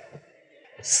letter.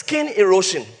 Skin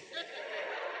erosion.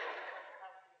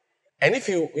 And if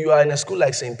you are in a school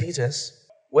like St. Peter's,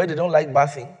 where they don't like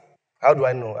bathing, how do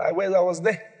I know? I was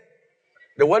there.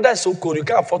 The weather is so cold, you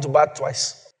can't afford to bath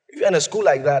twice. If you're in a school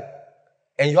like that,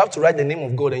 and you have to write the name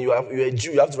of God, and you're a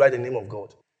Jew, you have to write the name of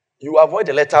God. You avoid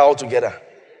the letter altogether.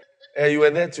 And you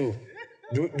were there too.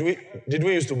 Did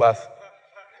we used to bath?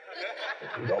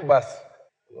 You don't bath.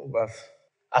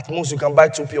 At most, you can buy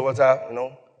 2 pure water,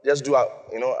 just do,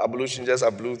 ablution, just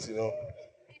ablute,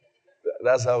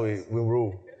 That's how we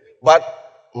roll. But,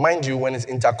 mind you, when it's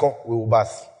intercore, we will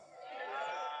bath.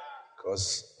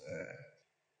 Because,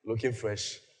 looking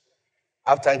fresh.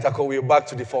 After intercore, we're back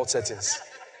to default settings.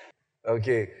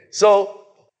 Okay, so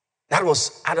that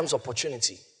was Adam's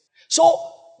opportunity. So,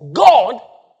 God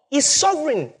is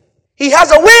sovereign. He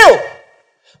has a will.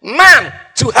 Man,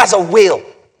 too, has a will.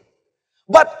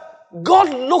 But God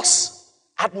looks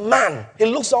at man. He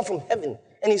looks down from heaven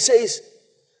and he says,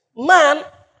 man,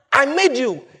 I made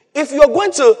you. If you're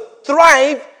going to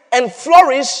thrive and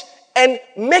flourish and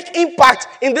make impact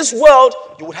in this world,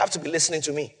 you would have to be listening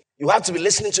to me. You have to be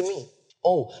listening to me.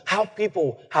 Oh, how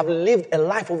people have lived a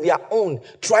life of their own,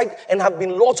 tried and have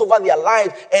been lords over their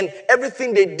life, and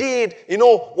everything they did,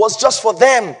 was just for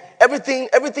them. Everything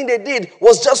they did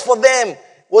was just for them.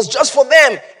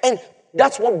 And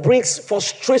that's what brings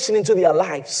frustration into their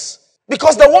lives.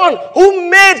 Because the one who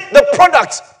made the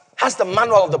product has the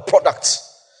manual of the product.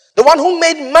 The one who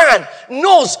made man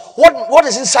knows what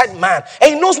is inside man,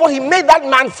 and he knows what he made that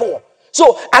man for.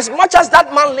 So as much as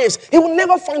that man lives, he will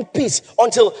never find peace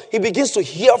until he begins to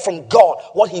hear from God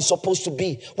what he's supposed to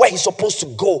be, where he's supposed to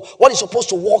go, what he's supposed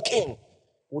to walk in.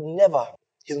 He'll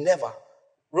never.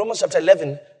 Romans chapter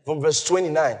 11 from verse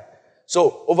 29.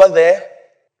 So over there,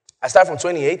 I start from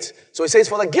 28. So it says,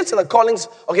 for the gifts and the callings,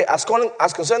 okay, as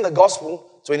concerning the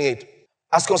gospel, 28.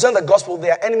 As concerning the gospel,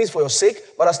 they are enemies for your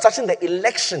sake, but as touching the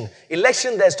election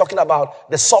there is talking about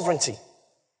the sovereignty.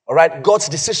 All right, God's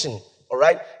decision. All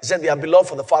right, he said they are beloved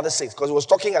for the Father's sake, because he was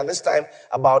talking at this time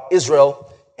about Israel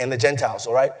and the Gentiles.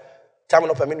 All right, time will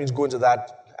not permit me to go into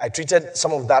that. I treated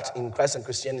some of that in Christ and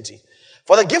Christianity.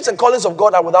 For the gifts and callings of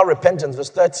God are without repentance. Verse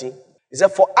 30. He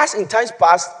said, for us in times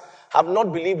past have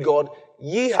not believed God,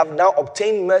 ye have now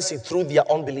obtained mercy through their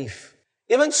unbelief.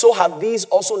 Even so have these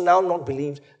also now not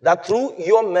believed, that through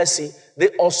your mercy they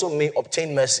also may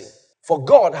obtain mercy. For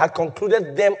God had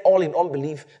concluded them all in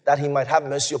unbelief, that he might have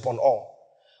mercy upon all.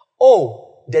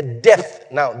 Oh, the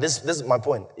depth. Now, this is my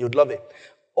point. You'd love it.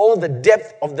 Oh, the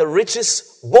depth of the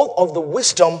riches, both of the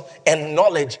wisdom and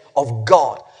knowledge of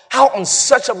God. How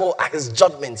unsearchable are his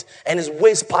judgments and his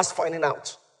ways past finding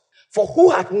out. For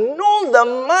who hath known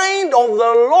the mind of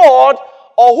the Lord,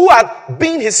 or who hath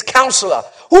been his counselor?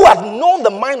 Who hath known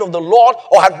the mind of the Lord,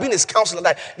 or hath been his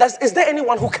counselor? Is there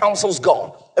anyone who counsels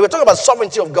God? And we're talking about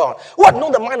sovereignty of God. Who hath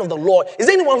known the mind of the Lord? Is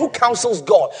there anyone who counsels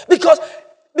God? Because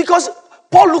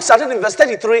Paul looks at it in verse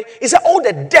 33. He said, oh,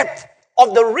 the depth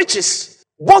of the riches,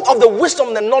 both of the wisdom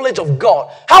and the knowledge of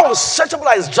God. How unsearchable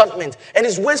are his judgments and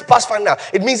his ways past finding out.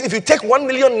 It means if you take 1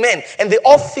 million men and they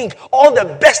all think all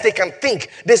the best they can think,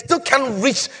 they still can't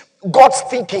reach God's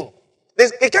thinking.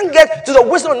 They can't get to the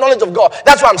wisdom and knowledge of God.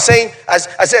 That's what I'm saying. As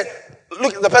I said,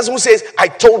 look at the person who says, I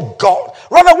told God.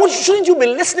 Rather, shouldn't you be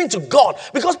listening to God?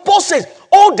 Because Paul says,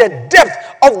 oh, the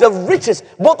depth of the riches,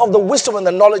 both of the wisdom and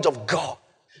the knowledge of God.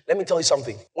 Let me tell you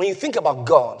something. When you think about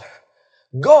God,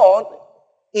 God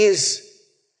is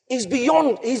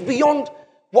beyond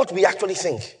what we actually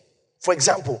think. For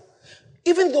example,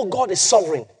 even though God is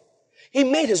sovereign, he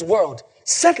made his world,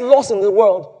 set laws in the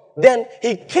world, then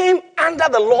he came under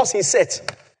the laws he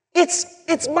set.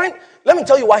 It's mine. Let me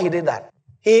tell you why he did that.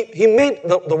 He made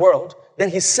the world, then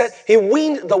he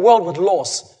weaned the world with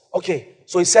laws. Okay,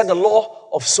 so he set the law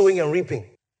of sowing and reaping.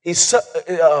 He set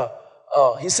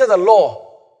the law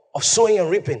of sowing and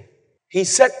reaping. He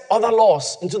set other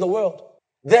laws into the world.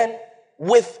 Then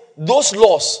with those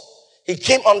laws, he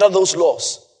came under those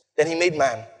laws. Then he made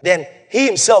man. Then he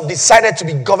himself decided to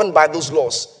be governed by those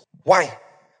laws. Why?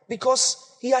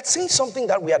 Because he had seen something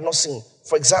that we had not seen.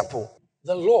 For example,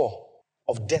 the law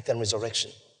of death and resurrection.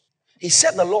 He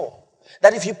set the law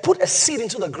that if you put a seed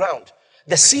into the ground,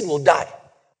 the seed will die.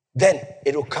 Then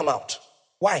it will come out.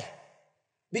 Why?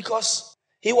 Because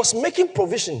he was making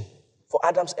provision for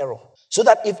Adam's error. So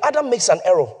that if Adam makes an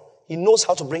error, he knows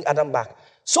how to bring Adam back.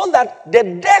 So that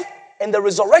the death and the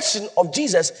resurrection of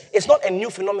Jesus is not a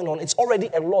new phenomenon. It's already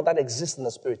a law that exists in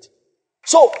the spirit.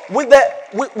 So with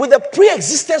the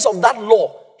pre-existence of that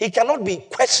law, he cannot be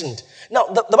questioned. Now,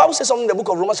 the Bible says something in the book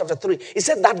of Romans chapter 3. It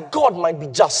said that God might be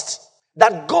just.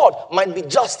 That God might be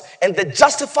just and the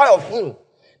justifier of him.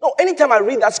 No, anytime I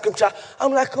read that scripture,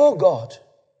 I'm like, oh God,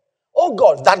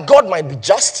 that God might be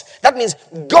just. That means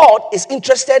God is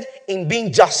interested in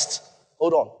being just.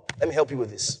 Hold on, let me help you with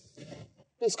this.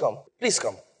 Please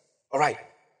come. All right.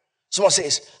 Someone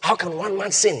says, how can one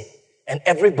man sin and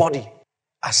everybody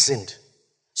has sinned?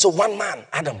 So one man,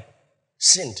 Adam,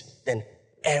 sinned, then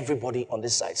everybody on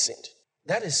this side sinned.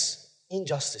 That is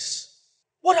injustice.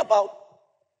 What about,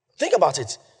 think about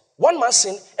it. One man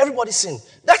sinned, everybody sinned.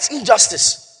 That's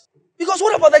injustice. Because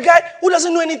what about the guy who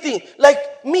doesn't know anything?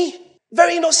 Like me,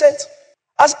 very innocent.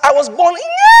 As I was born,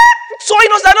 so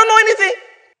innocent, I don't know anything.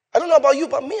 I don't know about you,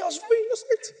 but me, I was very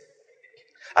innocent.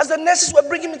 As the nurses were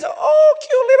bringing me to, oh,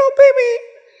 cute little baby.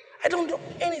 I don't know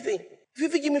anything.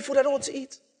 If you give me food, I don't want to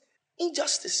eat.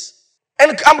 Injustice.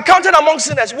 And I'm counted among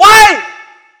sinners. Why?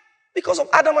 Because of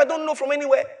Adam, I don't know from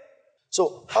anywhere.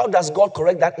 So how does God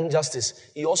correct that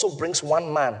injustice? He also brings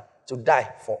one man to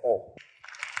die for all.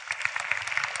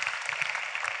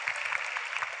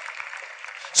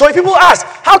 So if people ask,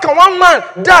 how can one man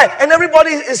die and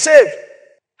everybody is saved?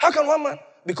 How can one man?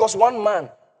 Because one man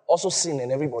also sinned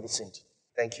and everybody sinned.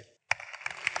 Thank you.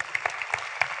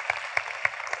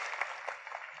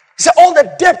 He said, all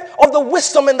the depth of the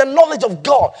wisdom and the knowledge of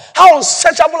God. How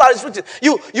unsearchable are his riches.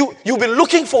 You'll be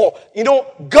looking for,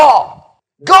 God.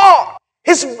 God.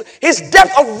 His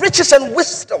depth of riches and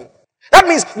wisdom. That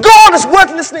means God is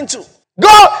worth listening to.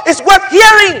 God is worth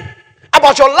hearing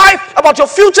about your life, about your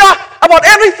future, about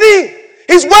everything.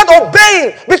 He's worth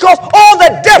obeying because all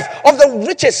the depth of the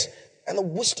riches and the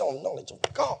wisdom and knowledge of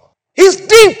God. He's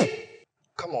deep.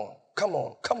 Come on.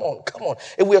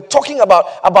 If we are talking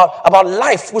about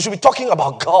life, we should be talking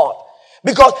about God.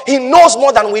 Because he knows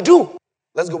more than we do.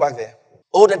 Let's go back there.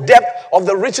 Oh, the depth of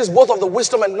the riches, both of the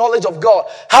wisdom and knowledge of God.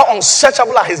 How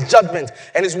unsearchable are his judgments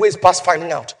and his ways past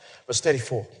finding out. Verse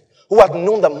 34. Who hath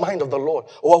known the mind of the Lord?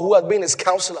 Or who hath been his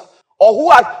counselor? Or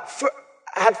who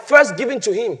had first given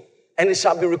to him, and it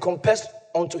shall be recompensed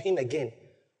unto him again.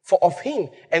 For of him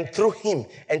and through him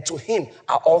and to him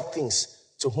are all things.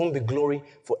 To whom be glory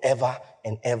forever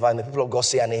and ever. And the people of God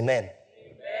say an amen.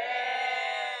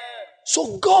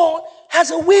 So God has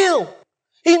a will.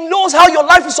 He knows how your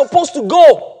life is supposed to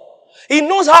go. He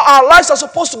knows how our lives are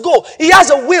supposed to go. He has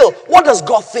a will. What does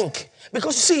God think?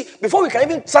 Because you see, before we can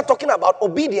even start talking about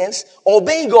obedience or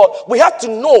obeying God, we have to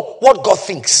know what God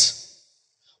thinks.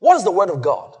 What is the word of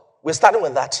God? We're starting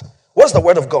with that. What's the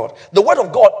word of God? The word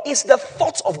of God is the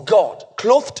thoughts of God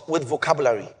clothed with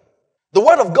vocabulary. The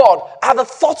word of God are the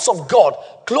thoughts of God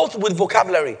clothed with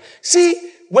vocabulary.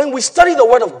 See, when we study the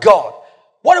word of God,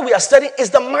 what we are studying is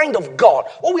the mind of God.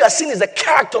 What we are seeing is the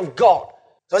character of God.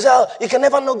 So I say, you can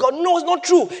never know God. No, it's not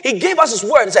true. He gave us his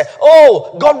word and said,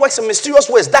 oh, God works in mysterious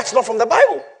ways. That's not from the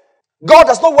Bible. God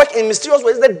does not work in mysterious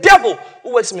ways. It's the devil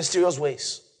who works in mysterious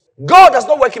ways. God does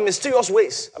not work in mysterious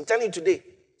ways. I'm telling you today.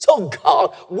 So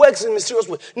God works in mysterious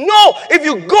ways. No, if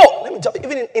you go, let me tell you,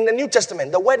 even in the New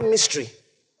Testament, the word mystery.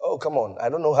 Oh, come on. I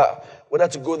don't know whether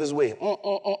to go this way.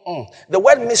 The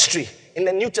word mystery in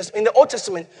the New Testament, in the Old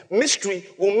Testament, mystery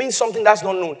will mean something that's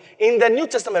not known. In the New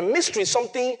Testament, mystery is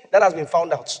something that has been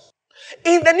found out.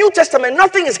 In the New Testament,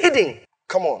 nothing is hidden.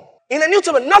 Come on. In the New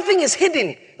Testament, nothing is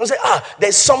hidden. Don't say,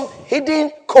 there's some hidden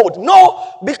code.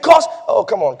 No, because,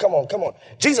 come on.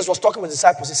 Jesus was talking with his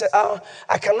disciples. He said,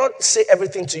 I cannot say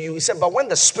everything to you. He said, but when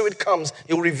the Spirit comes,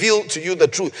 he will reveal to you the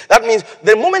truth. That means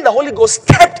the moment the Holy Ghost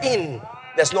stepped in,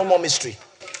 there's no more mystery.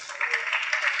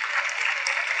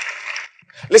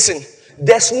 Listen,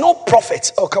 there's no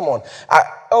prophet. Oh, come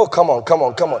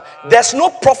on. There's no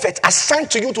prophet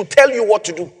assigned to you to tell you what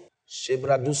to do.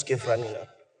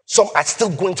 Some are still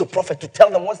going to prophet to tell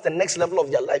them what's the next level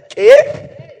of their life.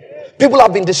 Okay? People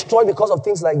have been destroyed because of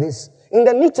things like this. In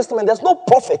the New Testament, there's no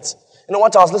prophet. You know,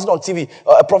 once I was listening on TV,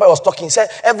 a prophet was talking. He said,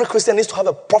 every Christian needs to have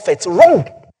a prophet. Wrong.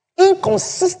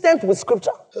 Inconsistent with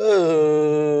scripture.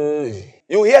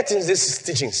 You hear these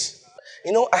teachings.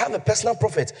 You know, I have a personal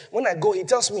prophet. When I go, he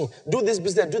tells me, do this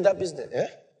business, do that business.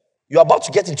 you're about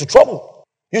to get into trouble.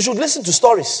 You should listen to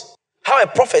stories. How a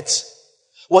prophet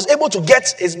was able to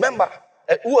get his member,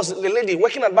 who was the lady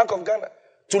working at Bank of Ghana,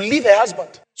 to leave her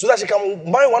husband so that she can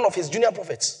marry one of his junior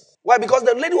prophets. Why? Because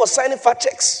the lady was signing fat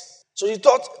checks. So she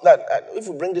thought that if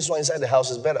we bring this one inside the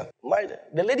house, it's better. Marry her.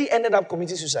 The lady ended up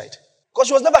committing suicide. Because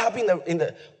she was never happy in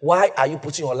the. Why are you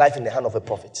putting your life in the hand of a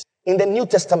prophet? In the New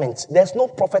Testament, there's no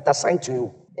prophet assigned to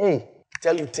you. Hey,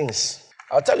 tell you things.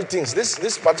 I'll tell you things.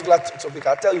 This particular topic,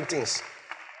 I'll tell you things.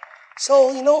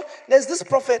 So, there's this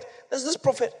prophet.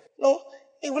 No,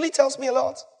 he really tells me a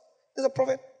lot. There's a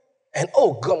prophet. And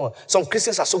oh, come on. Some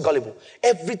Christians are so gullible.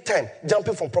 Every time,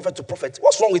 jumping from prophet to prophet.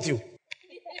 What's wrong with you?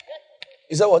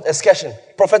 Is that what? Excursion.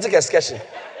 Prophetic excursion.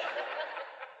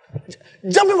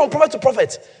 Jumping from prophet to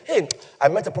prophet. Hey, I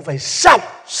met a prophet. Sharp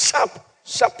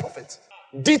prophet.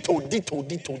 Ditto.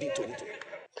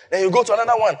 Then you go to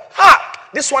another one. Ha!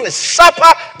 This one is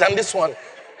sharper than this one.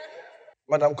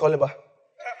 Madam Koliba.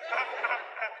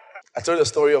 I told you a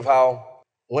story of how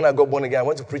when I got born again, I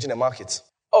went to preach in the market.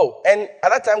 Oh, and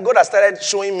at that time, God has started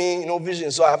showing me,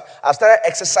 vision. So I've started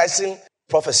exercising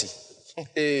prophecy.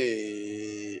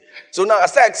 So now I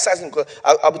started exercising because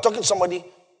I'll be talking to somebody.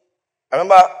 I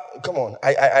remember, come on,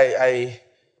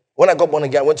 when I got born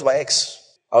again, I went to my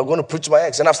ex. I was going to preach to my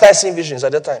ex, and I've started seeing visions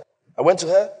at that time. I went to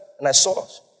her, and I saw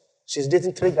she's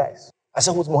dating 3 guys. I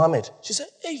said, who's Muhammad? She said,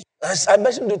 hey. I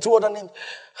mentioned the 2 other names.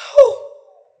 Oh.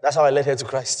 That's how I led her to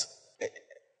Christ.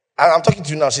 And I'm talking to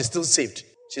you now, she's still saved.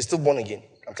 She's still born again.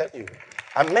 I'm telling you.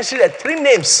 I mentioned her 3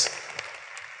 names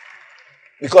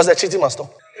because the cheating must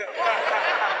stop.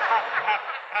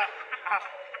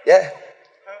 Yeah.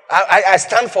 I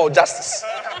stand for justice.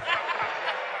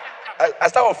 I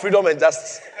stand for freedom and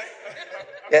justice.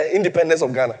 Yeah, independence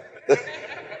of Ghana.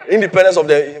 Independence of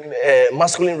the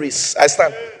masculine race. I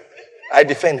stand. I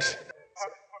defend.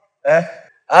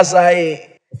 As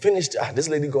I finished, this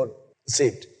lady got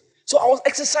saved. So I was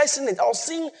exercising it. I was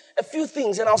seeing a few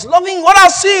things and I was loving what I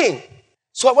was seeing.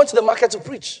 So I went to the market to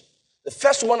preach. The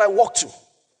first woman I walked to,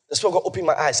 the Spirit God opened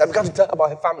my eyes. I began to tell her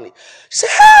about her family. She said,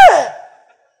 hey!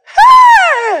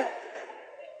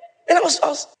 And I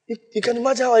was you can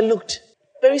imagine how I looked.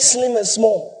 Very slim and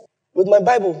small, with my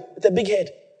Bible, with a big head.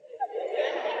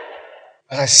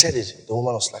 As I said it, the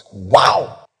woman was like,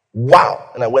 wow.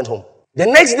 And I went home. The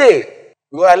next day,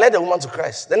 because I led the woman to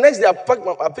Christ. The next day, I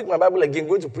picked my Bible again,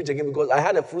 going to preach again because I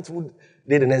had a fruitful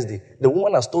day the next day. The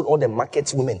woman has told all the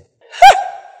market women,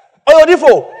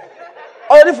 Oyodifo.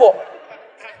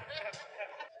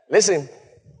 Listen,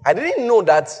 I didn't know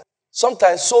that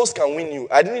sometimes souls can win you.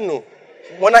 I didn't know.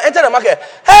 When I entered the market,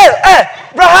 hey,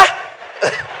 brah.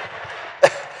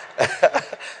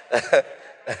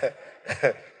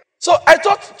 So I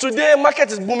thought today,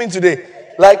 market is booming today.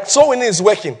 Like soul winning is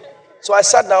working. So I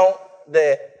sat down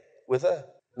there with her,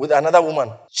 with another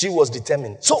woman. She was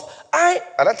determined. So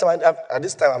at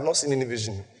this time, I've not seen any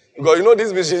vision. Because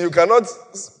this vision, you cannot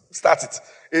start it.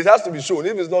 It has to be shown.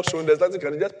 If it's not shown, there's nothing you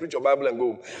can do. Just preach your Bible and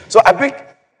go. So I picked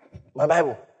my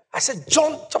Bible. I said,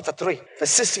 John chapter 3,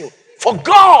 verse 16. For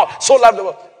God so loved the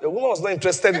world. The woman was not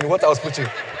interested in what I was preaching.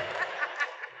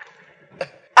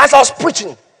 As I was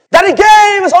preaching, that he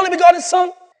gave his only begotten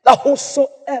Son, that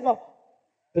whosoever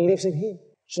believes in him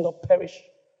should not perish,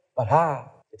 but have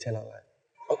eternal life.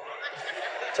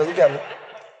 So look at me.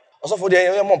 Also for the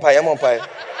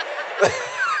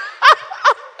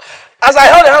as I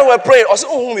held the hand, we were praying. Also,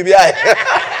 oh,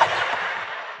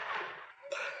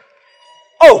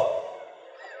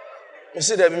 you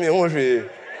see that me.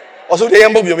 Also, the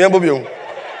yambobium.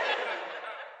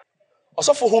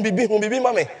 Also for whom be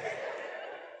mommy.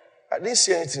 I didn't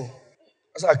see anything.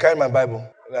 So I carried my Bible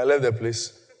and I left the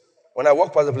place. When I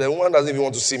walk past the place, the woman doesn't even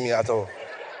want to see me at all.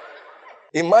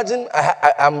 Imagine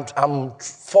I'm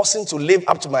forcing to live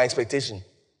up to my expectation.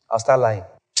 I'll start lying.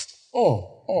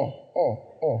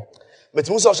 But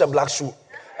you say black shoe.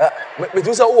 But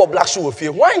you say black shoe with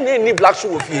you. Why need black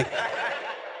shoe with you?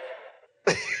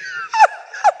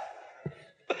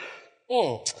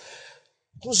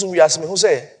 Who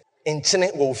say in Chine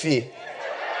will fear?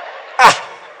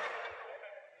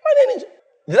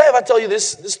 Did I ever tell you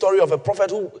this story of a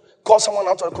prophet who called someone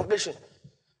out to a congregation?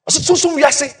 I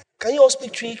said, can you all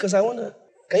speak tree? Because I want to.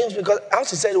 Can you all speak? Because I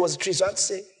also said it was a tree, so I have to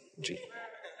say tree.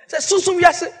 I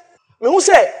said, who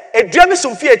said, a dream is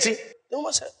some fear? The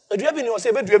woman said, a dream was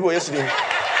a dream yesterday.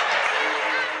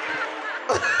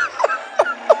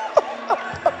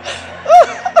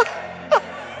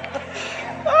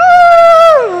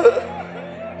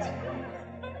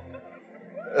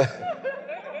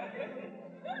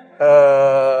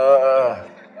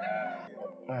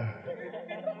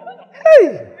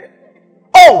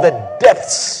 All the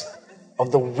depths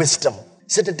of the wisdom. He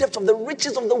said the depth of the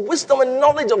riches of the wisdom and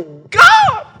knowledge of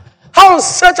God. How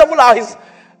unsearchable are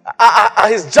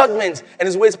his judgments and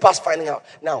his ways past finding out.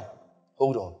 Now,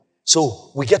 hold on.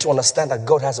 So we get to understand that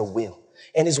God has a will.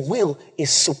 And his will is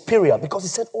superior because he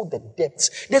said, oh, the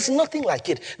depths. There's nothing like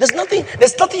it. There's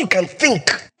nothing you can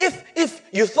think. If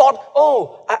you thought,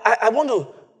 oh, I want to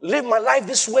live my life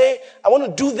this way. I want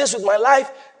to do this with my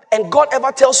life. And God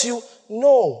ever tells you,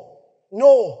 no.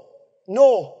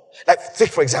 Like, take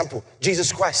for example,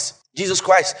 Jesus Christ. Jesus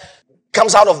Christ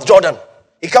comes out of Jordan.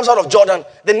 He comes out of Jordan.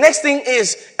 The next thing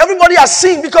is, everybody has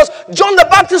seen because John the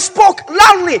Baptist spoke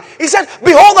loudly. He said,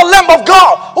 behold the Lamb of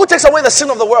God who takes away the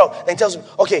sin of the world. Then he tells him,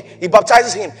 okay, he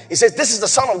baptizes him. He says, this is the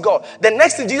Son of God. The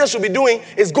next thing Jesus should be doing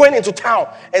is going into town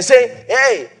and saying,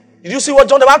 hey, did you see what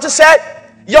John the Baptist said?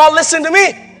 Y'all listen to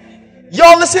me.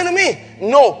 Y'all listen to me.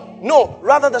 No.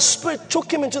 Rather, the Spirit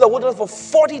took him into the wilderness for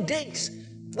 40 days.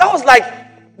 That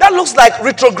looks like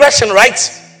retrogression, right?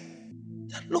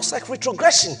 That looks like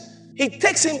retrogression. He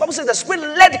takes him, Bible says the Spirit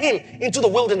led him into the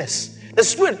wilderness. The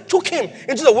Spirit took him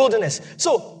into the wilderness.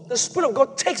 So the Spirit of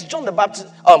God takes John the Baptist,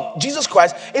 Jesus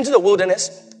Christ, into the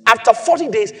wilderness after 40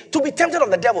 days to be tempted of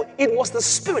the devil. It was the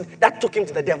Spirit that took him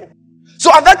to the devil.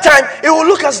 So at that time, it will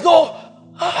look as though,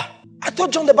 I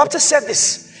thought John the Baptist said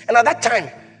this. And at that time,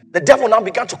 the devil now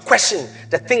began to question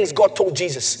the things God told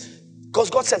Jesus. Because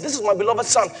God said, this is my beloved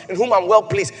Son in whom I'm well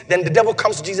pleased. Then the devil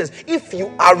comes to Jesus. If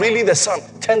you are really the Son,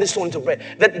 turn this stone into bread.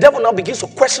 The devil now begins to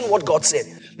question what God said.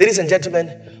 Ladies and gentlemen,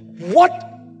 what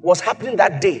was happening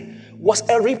that day was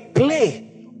a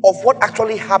replay of what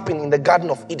actually happened in the Garden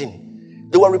of Eden.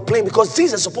 They were replaying because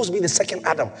Jesus is supposed to be the second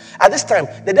Adam. At this time,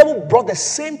 the devil brought the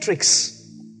same tricks.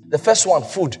 The first one,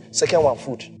 food. Second one,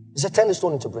 food. He said, turn the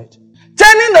stone into bread.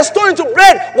 Turning the stone into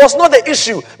bread was not the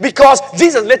issue because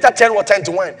Jesus later turned water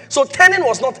into wine. So turning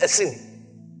was not a sin.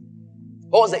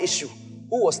 What was the issue?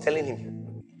 Who was telling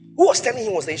him? Who was telling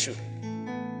him was the issue?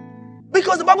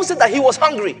 Because the Bible said that he was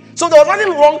hungry. So there was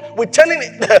nothing wrong with turning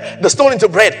the stone into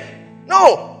bread.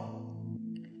 No.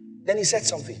 Then he said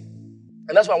something.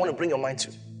 And that's what I want to bring your mind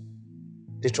to.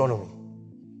 Deuteronomy.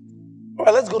 All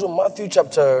right, let's go to Matthew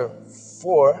chapter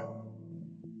 4.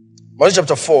 Matthew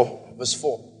chapter 4, verse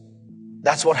 4.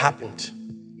 That's what happened.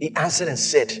 He answered and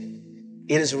said,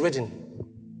 it is written,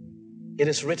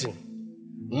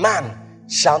 man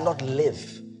shall not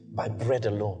live by bread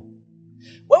alone.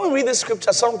 When we read this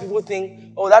scripture, some people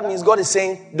think, oh, that means God is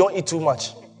saying, don't eat too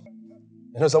much.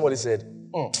 You know, somebody said,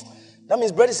 that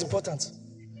means bread is important.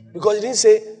 Because he didn't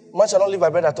say, man shall not live by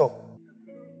bread at all.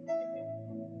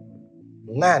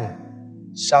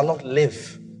 Man shall not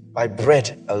live by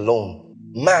bread alone.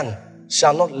 Man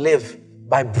shall not live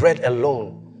by bread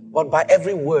alone, but by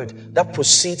every word that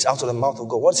proceeds out of the mouth of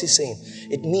God. What's he saying?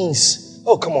 It means,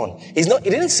 oh, come on. He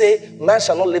didn't say, man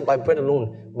shall not live by bread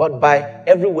alone, but by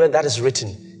every word that is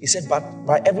written. He said, but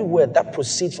by every word that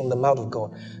proceeds from the mouth of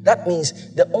God. That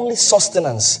means the only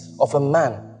sustenance of a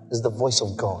man is the voice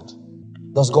of God.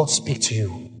 Does God speak to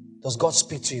you? Does God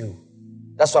speak to you?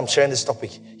 That's why I'm sharing this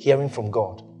topic, hearing from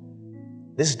God.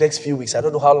 This next few weeks, I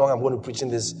don't know how long I'm going to preach in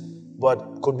this,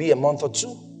 but could be a month or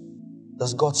two.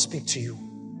 Does God speak to you?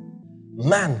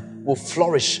 Man will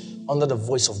flourish under the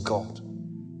voice of God.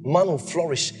 Man will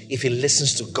flourish if he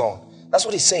listens to God. That's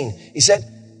what he's saying. He said,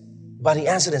 but he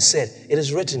answered and said, it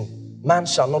is written, man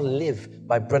shall not live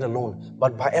by bread alone,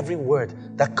 but by every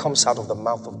word that comes out of the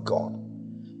mouth of God.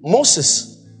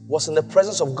 Moses was in the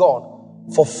presence of God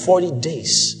for 40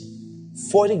 days.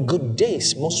 40 good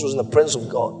days. Moses was in the presence of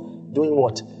God. Doing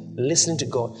what? Listening to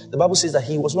God. The Bible says that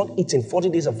he was not eating 40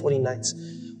 days and 40 nights.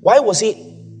 Why was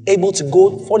he able to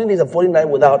go 40 days and 40 nights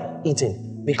without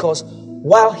eating? Because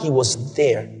while he was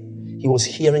there, he was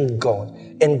hearing God.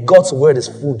 And God's word is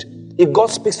food. If God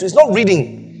speaks to you, it's not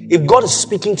reading. If God is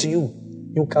speaking to you,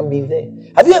 you can be there.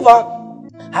 Have you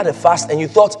ever had a fast and you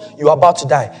thought you were about to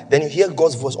die? Then you hear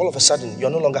God's voice. All of a sudden,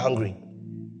 you're no longer hungry.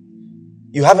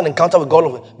 You have an encounter with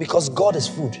God because God is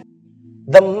food.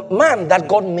 The man that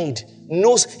God made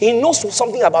knows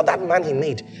something about that man he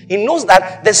made. He knows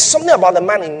that there's something about the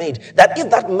man he made, that if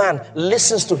that man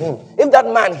listens to him, if that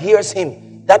man hears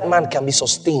him, that man can be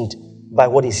sustained by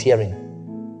what he's hearing.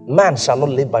 Man shall not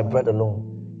live by bread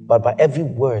alone, but by every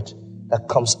word that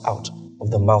comes out of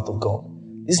the mouth of God.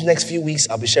 These next few weeks,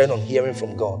 I'll be sharing on hearing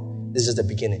from God. This is the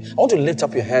beginning. I want you to lift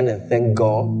up your hand and thank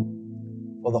God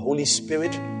for the Holy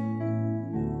Spirit,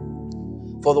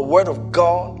 for the word of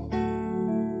God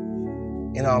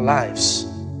in our lives.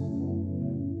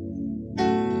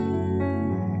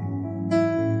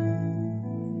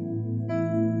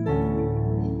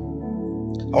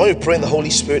 I want you to pray in the Holy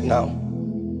Spirit now.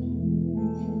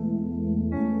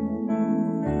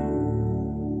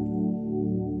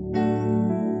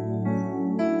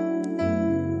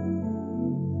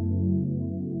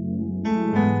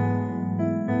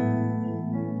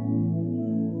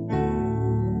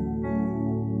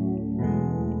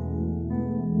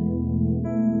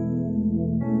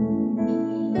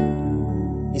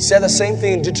 said the same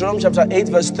thing in Deuteronomy chapter 8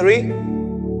 verse 3.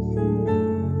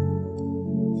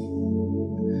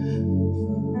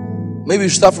 Maybe we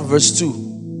should start from verse 2.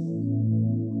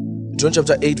 Deuteronomy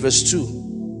chapter 8 verse 2.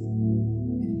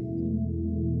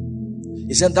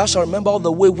 He said, thou shalt remember all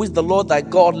the way which the Lord thy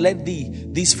God led thee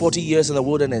these 40 years in the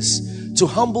wilderness, to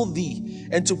humble thee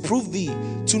and to prove thee,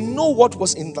 to know what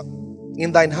was in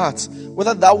thine heart,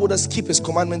 whether thou wouldest keep his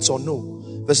commandments or no.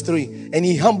 Verse 3. And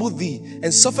he humbled thee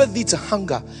and suffered thee to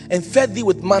hunger and fed thee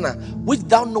with manna, which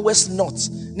thou knowest not,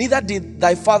 neither did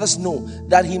thy fathers know,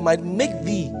 that he might make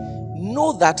thee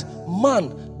know that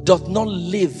man doth not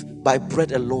live by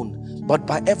bread alone, but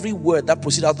by every word that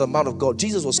proceeded out of the mouth of God.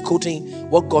 Jesus was quoting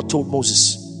what God told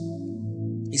Moses.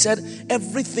 He said,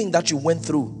 everything that you went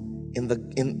through in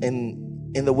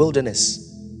the wilderness,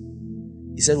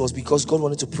 he said, was because God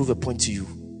wanted to prove a point to you,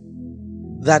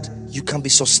 that you can be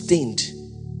sustained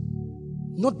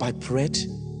not by bread,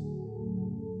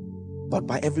 but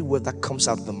by every word that comes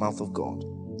out of the mouth of God.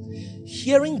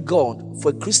 Hearing God for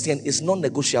a Christian is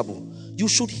non-negotiable. You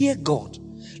should hear God.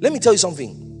 Let me tell you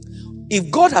something.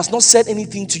 If God has not said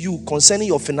anything to you concerning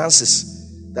your finances,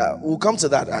 that we'll come to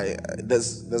that.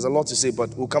 There's a lot to say,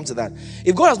 but we'll come to that.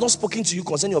 If God has not spoken to you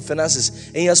concerning your finances,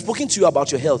 and he has spoken to you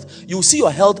about your health, you will see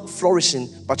your health flourishing,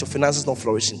 but your finances not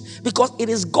flourishing. Because it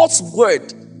is God's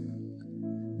word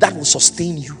that will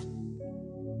sustain you.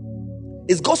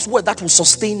 It's God's word that will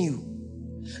sustain you.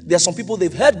 There are some people,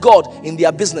 they've heard God in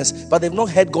their business, but they've not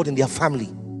heard God in their family.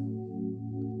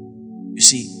 You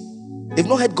see, they've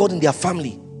not heard God in their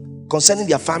family, concerning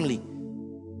their family.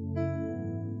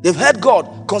 They've heard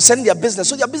God concerning their business,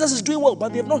 so their business is doing well,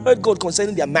 but they have not heard God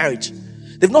concerning their marriage.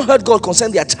 They've not heard God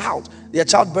concerning their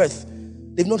childbirth.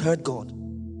 They've not heard God.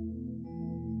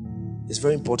 It's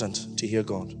very important to hear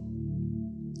God.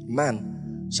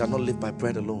 Man shall not live by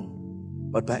bread alone,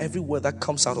 but by every word that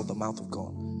comes out of the mouth of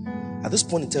God. At this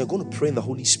point in time, you're going to pray in the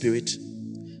Holy Spirit.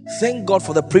 Thank God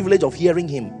for the privilege of hearing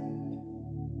him.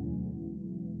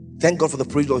 Thank God for the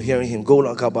privilege of hearing him. Go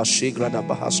ahead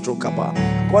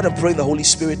and pray in the Holy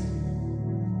Spirit.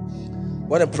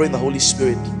 Go ahead and pray in the Holy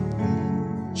Spirit.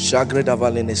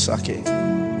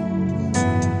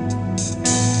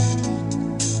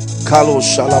 Kalo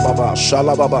shalababa,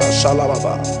 shalababa,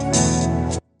 shalababa.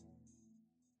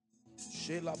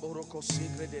 Shelaboroko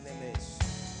sigre denemes.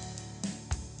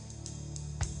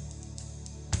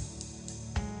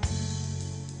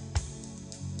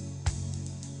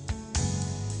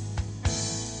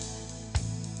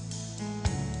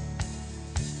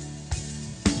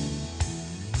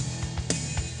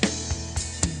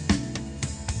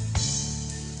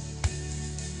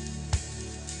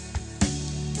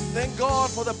 Thank God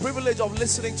for the privilege of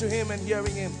listening to him and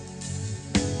hearing him.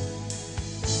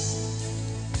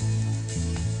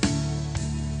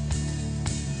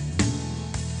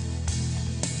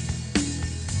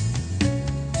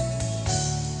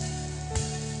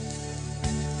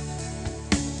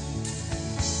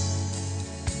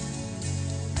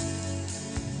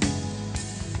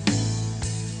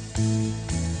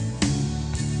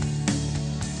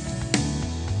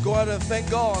 Go ahead and thank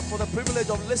God for the privilege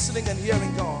of listening and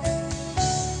hearing God.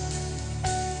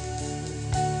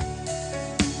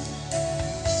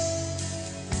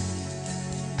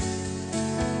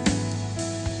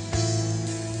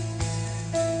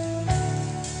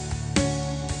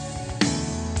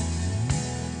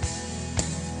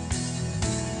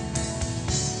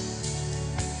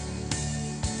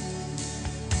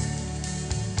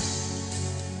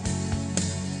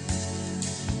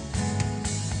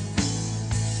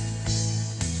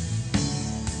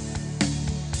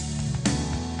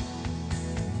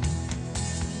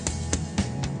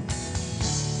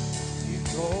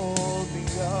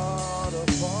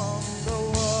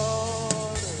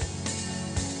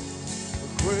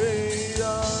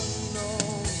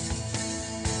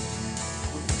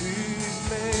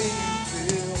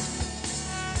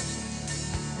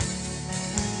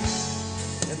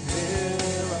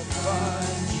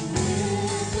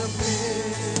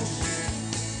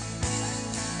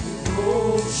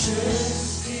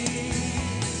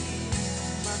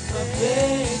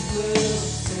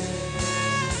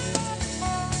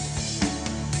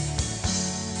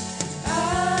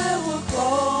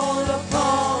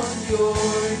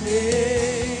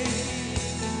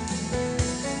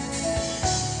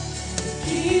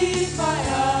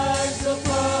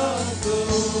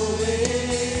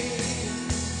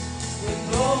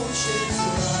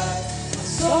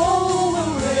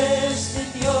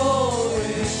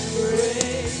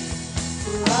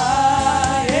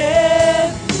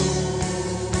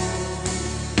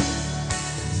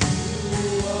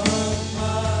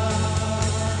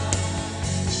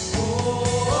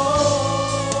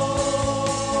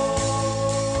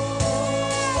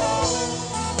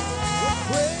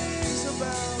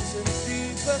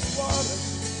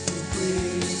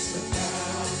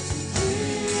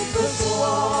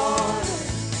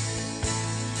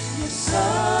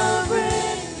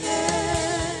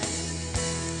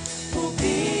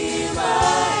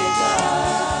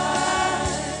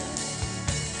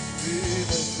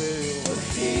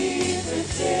 Feed me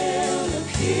till the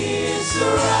peace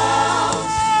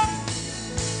surrounds.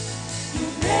 You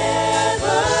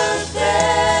never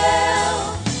fail,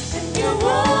 and you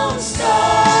won't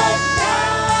start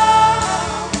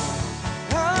now.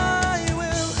 I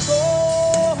will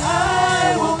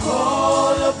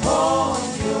call upon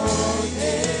your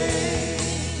name.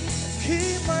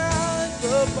 Keep my eyes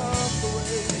above the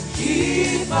waves.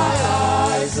 Keep my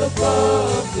eyes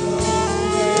above the waves.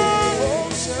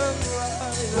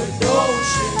 When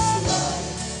oceans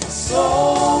rise, my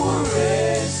soul will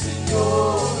rest in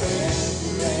your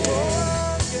embrace.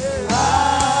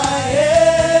 I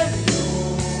am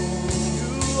yours.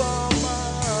 You are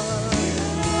mine.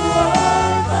 You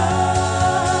are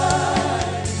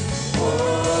mine.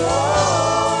 Oh.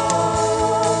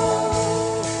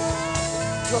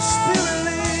 Your spirit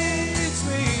leads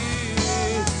me.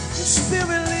 Your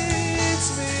spirit leads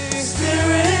me.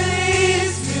 Spirit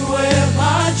leads me where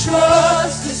my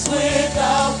trust is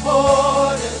without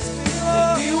borders.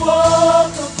 Let me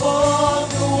walk upon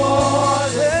the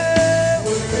water.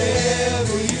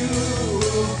 Wherever you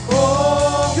will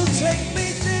call. You take me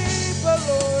deeper,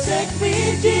 Lord. Take me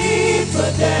deeper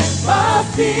than my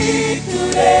feet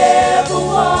could ever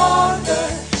wander.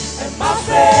 And my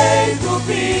faith will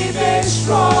be made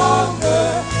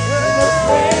stronger in the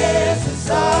presence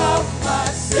of my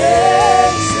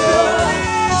Savior.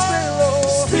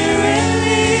 Spirit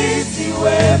leads me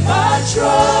where my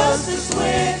trust is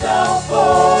without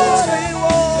borders.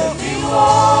 Let me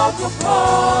walk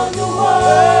upon the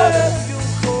water.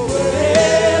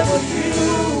 Wherever you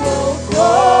will go.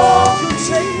 You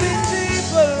take me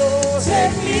deeper, Lord.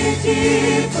 Take me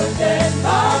deeper than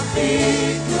my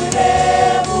feet could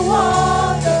ever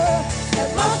wander. And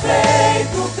my faith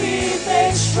will be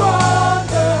made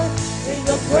stronger in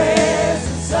the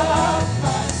presence of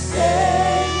my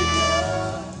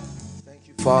Savior. Thank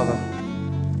you, Father.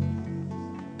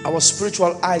 Our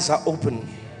spiritual eyes are open.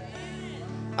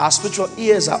 Our spiritual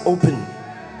ears are open.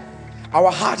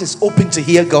 Our heart is open to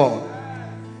hear God.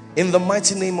 In the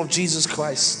mighty name of Jesus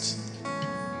Christ.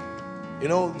 You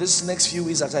know, this next few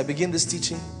weeks as I begin this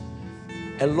teaching,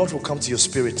 a lot will come to your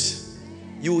spirit.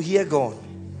 You will hear God.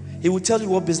 He will tell you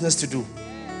what business to do.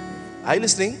 Are you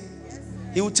listening?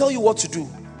 He will tell you what to do.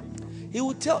 He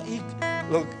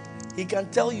can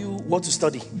tell you what to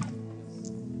study.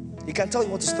 He can tell you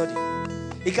what to study.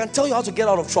 He can tell you how to get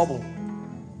out of trouble.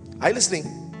 Are you listening?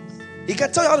 He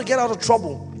can tell you how to get out of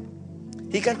trouble.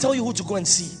 He can tell you who to go and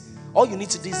see. All you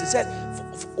need to do is, he said,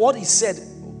 what he said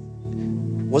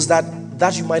was that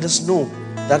you might just know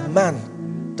that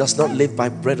man does not live by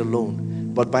bread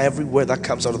alone, but by every word that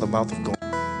comes out of the mouth of God.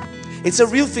 It's a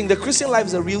real thing. The Christian life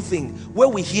is a real thing where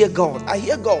we hear God. I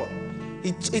hear God.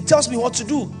 He tells me what to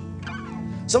do.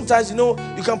 Sometimes, you know,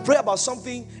 you can pray about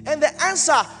something and the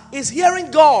answer is hearing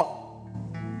God.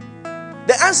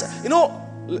 The answer, you know,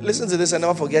 listen to this and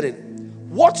never forget it.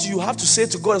 What you have to say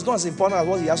to God is not as important as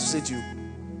what He has to say to you.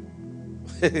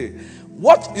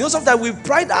 What, you know, sometimes we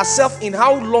pride ourselves in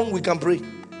how long we can pray.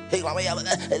 Hey,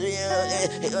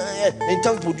 in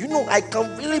tongues, you know, I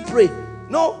can really pray.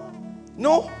 No,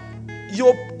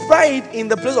 your pride in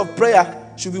the place of prayer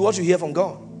should be what you hear from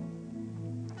God.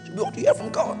 Should be what you hear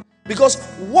from God. Because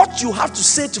what you have to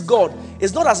say to God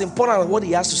is not as important as what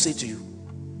He has to say to you.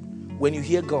 When you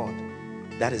hear God,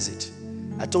 that is it.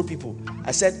 I told people,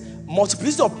 I said,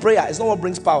 multiplicity of prayer is not what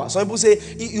brings power. Some people say,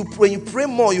 when you pray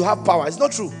more, you have power. It's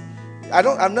not true.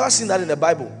 I've never seen that in the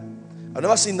Bible. I've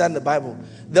never seen that in the Bible.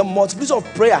 The multiplicity of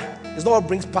prayer is not what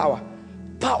brings power.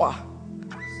 Power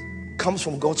comes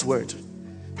from God's word.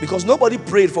 Because nobody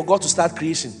prayed for God to start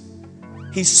creation.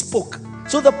 He spoke.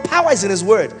 So the power is in His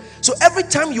word. So every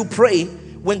time you pray,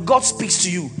 when God speaks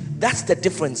to you, that's the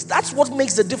difference. That's what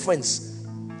makes the difference.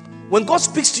 When God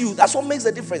speaks to you, that's what makes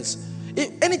the difference.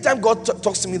 Anytime God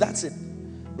talks to me, that's it.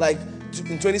 Like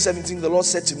in 2017, the Lord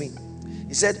said to me,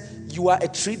 He said, you are a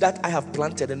tree that I have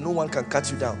planted and no one can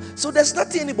cut you down. So there's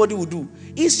nothing anybody will do.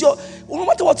 No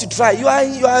matter what you try, you are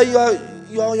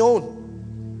on your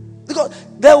own. Because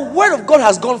the word of God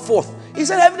has gone forth. He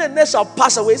said, heaven and earth shall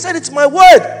pass away. He said, it's my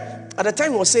word. At the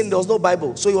time he was saying there was no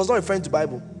Bible. So he was not referring to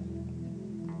Bible.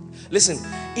 Listen,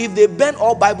 if they ban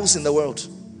all Bibles in the world,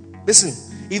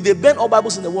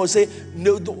 say,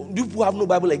 no, you people have no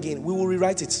Bible again, we will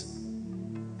rewrite it.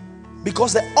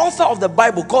 Because the author of the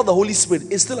Bible, called the Holy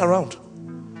Spirit, is still around.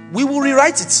 We will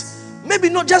rewrite it. Maybe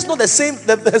not the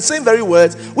same very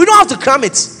words. We don't have to cram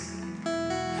it.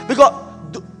 Because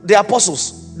the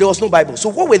apostles, there was no Bible. So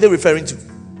what were they referring to?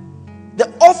 The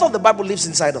author of the Bible lives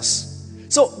inside us.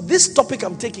 So this topic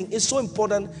I'm taking is so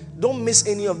important. Don't miss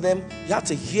any of them. You have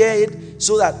to hear it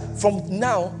so that from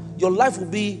now your life will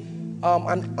be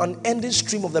an unending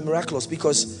stream of the miraculous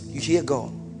because you hear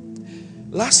God.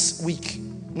 Last week,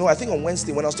 no, I think on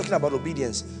Wednesday, when I was talking about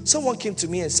obedience, someone came to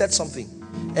me and said something.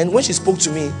 And when she spoke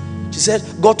to me, she said,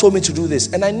 God told me to do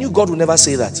this. And I knew God would never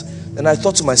say that. And I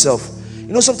thought to myself,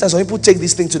 sometimes when people take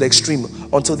this thing to the extreme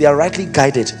until they are rightly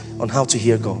guided on how to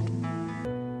hear God.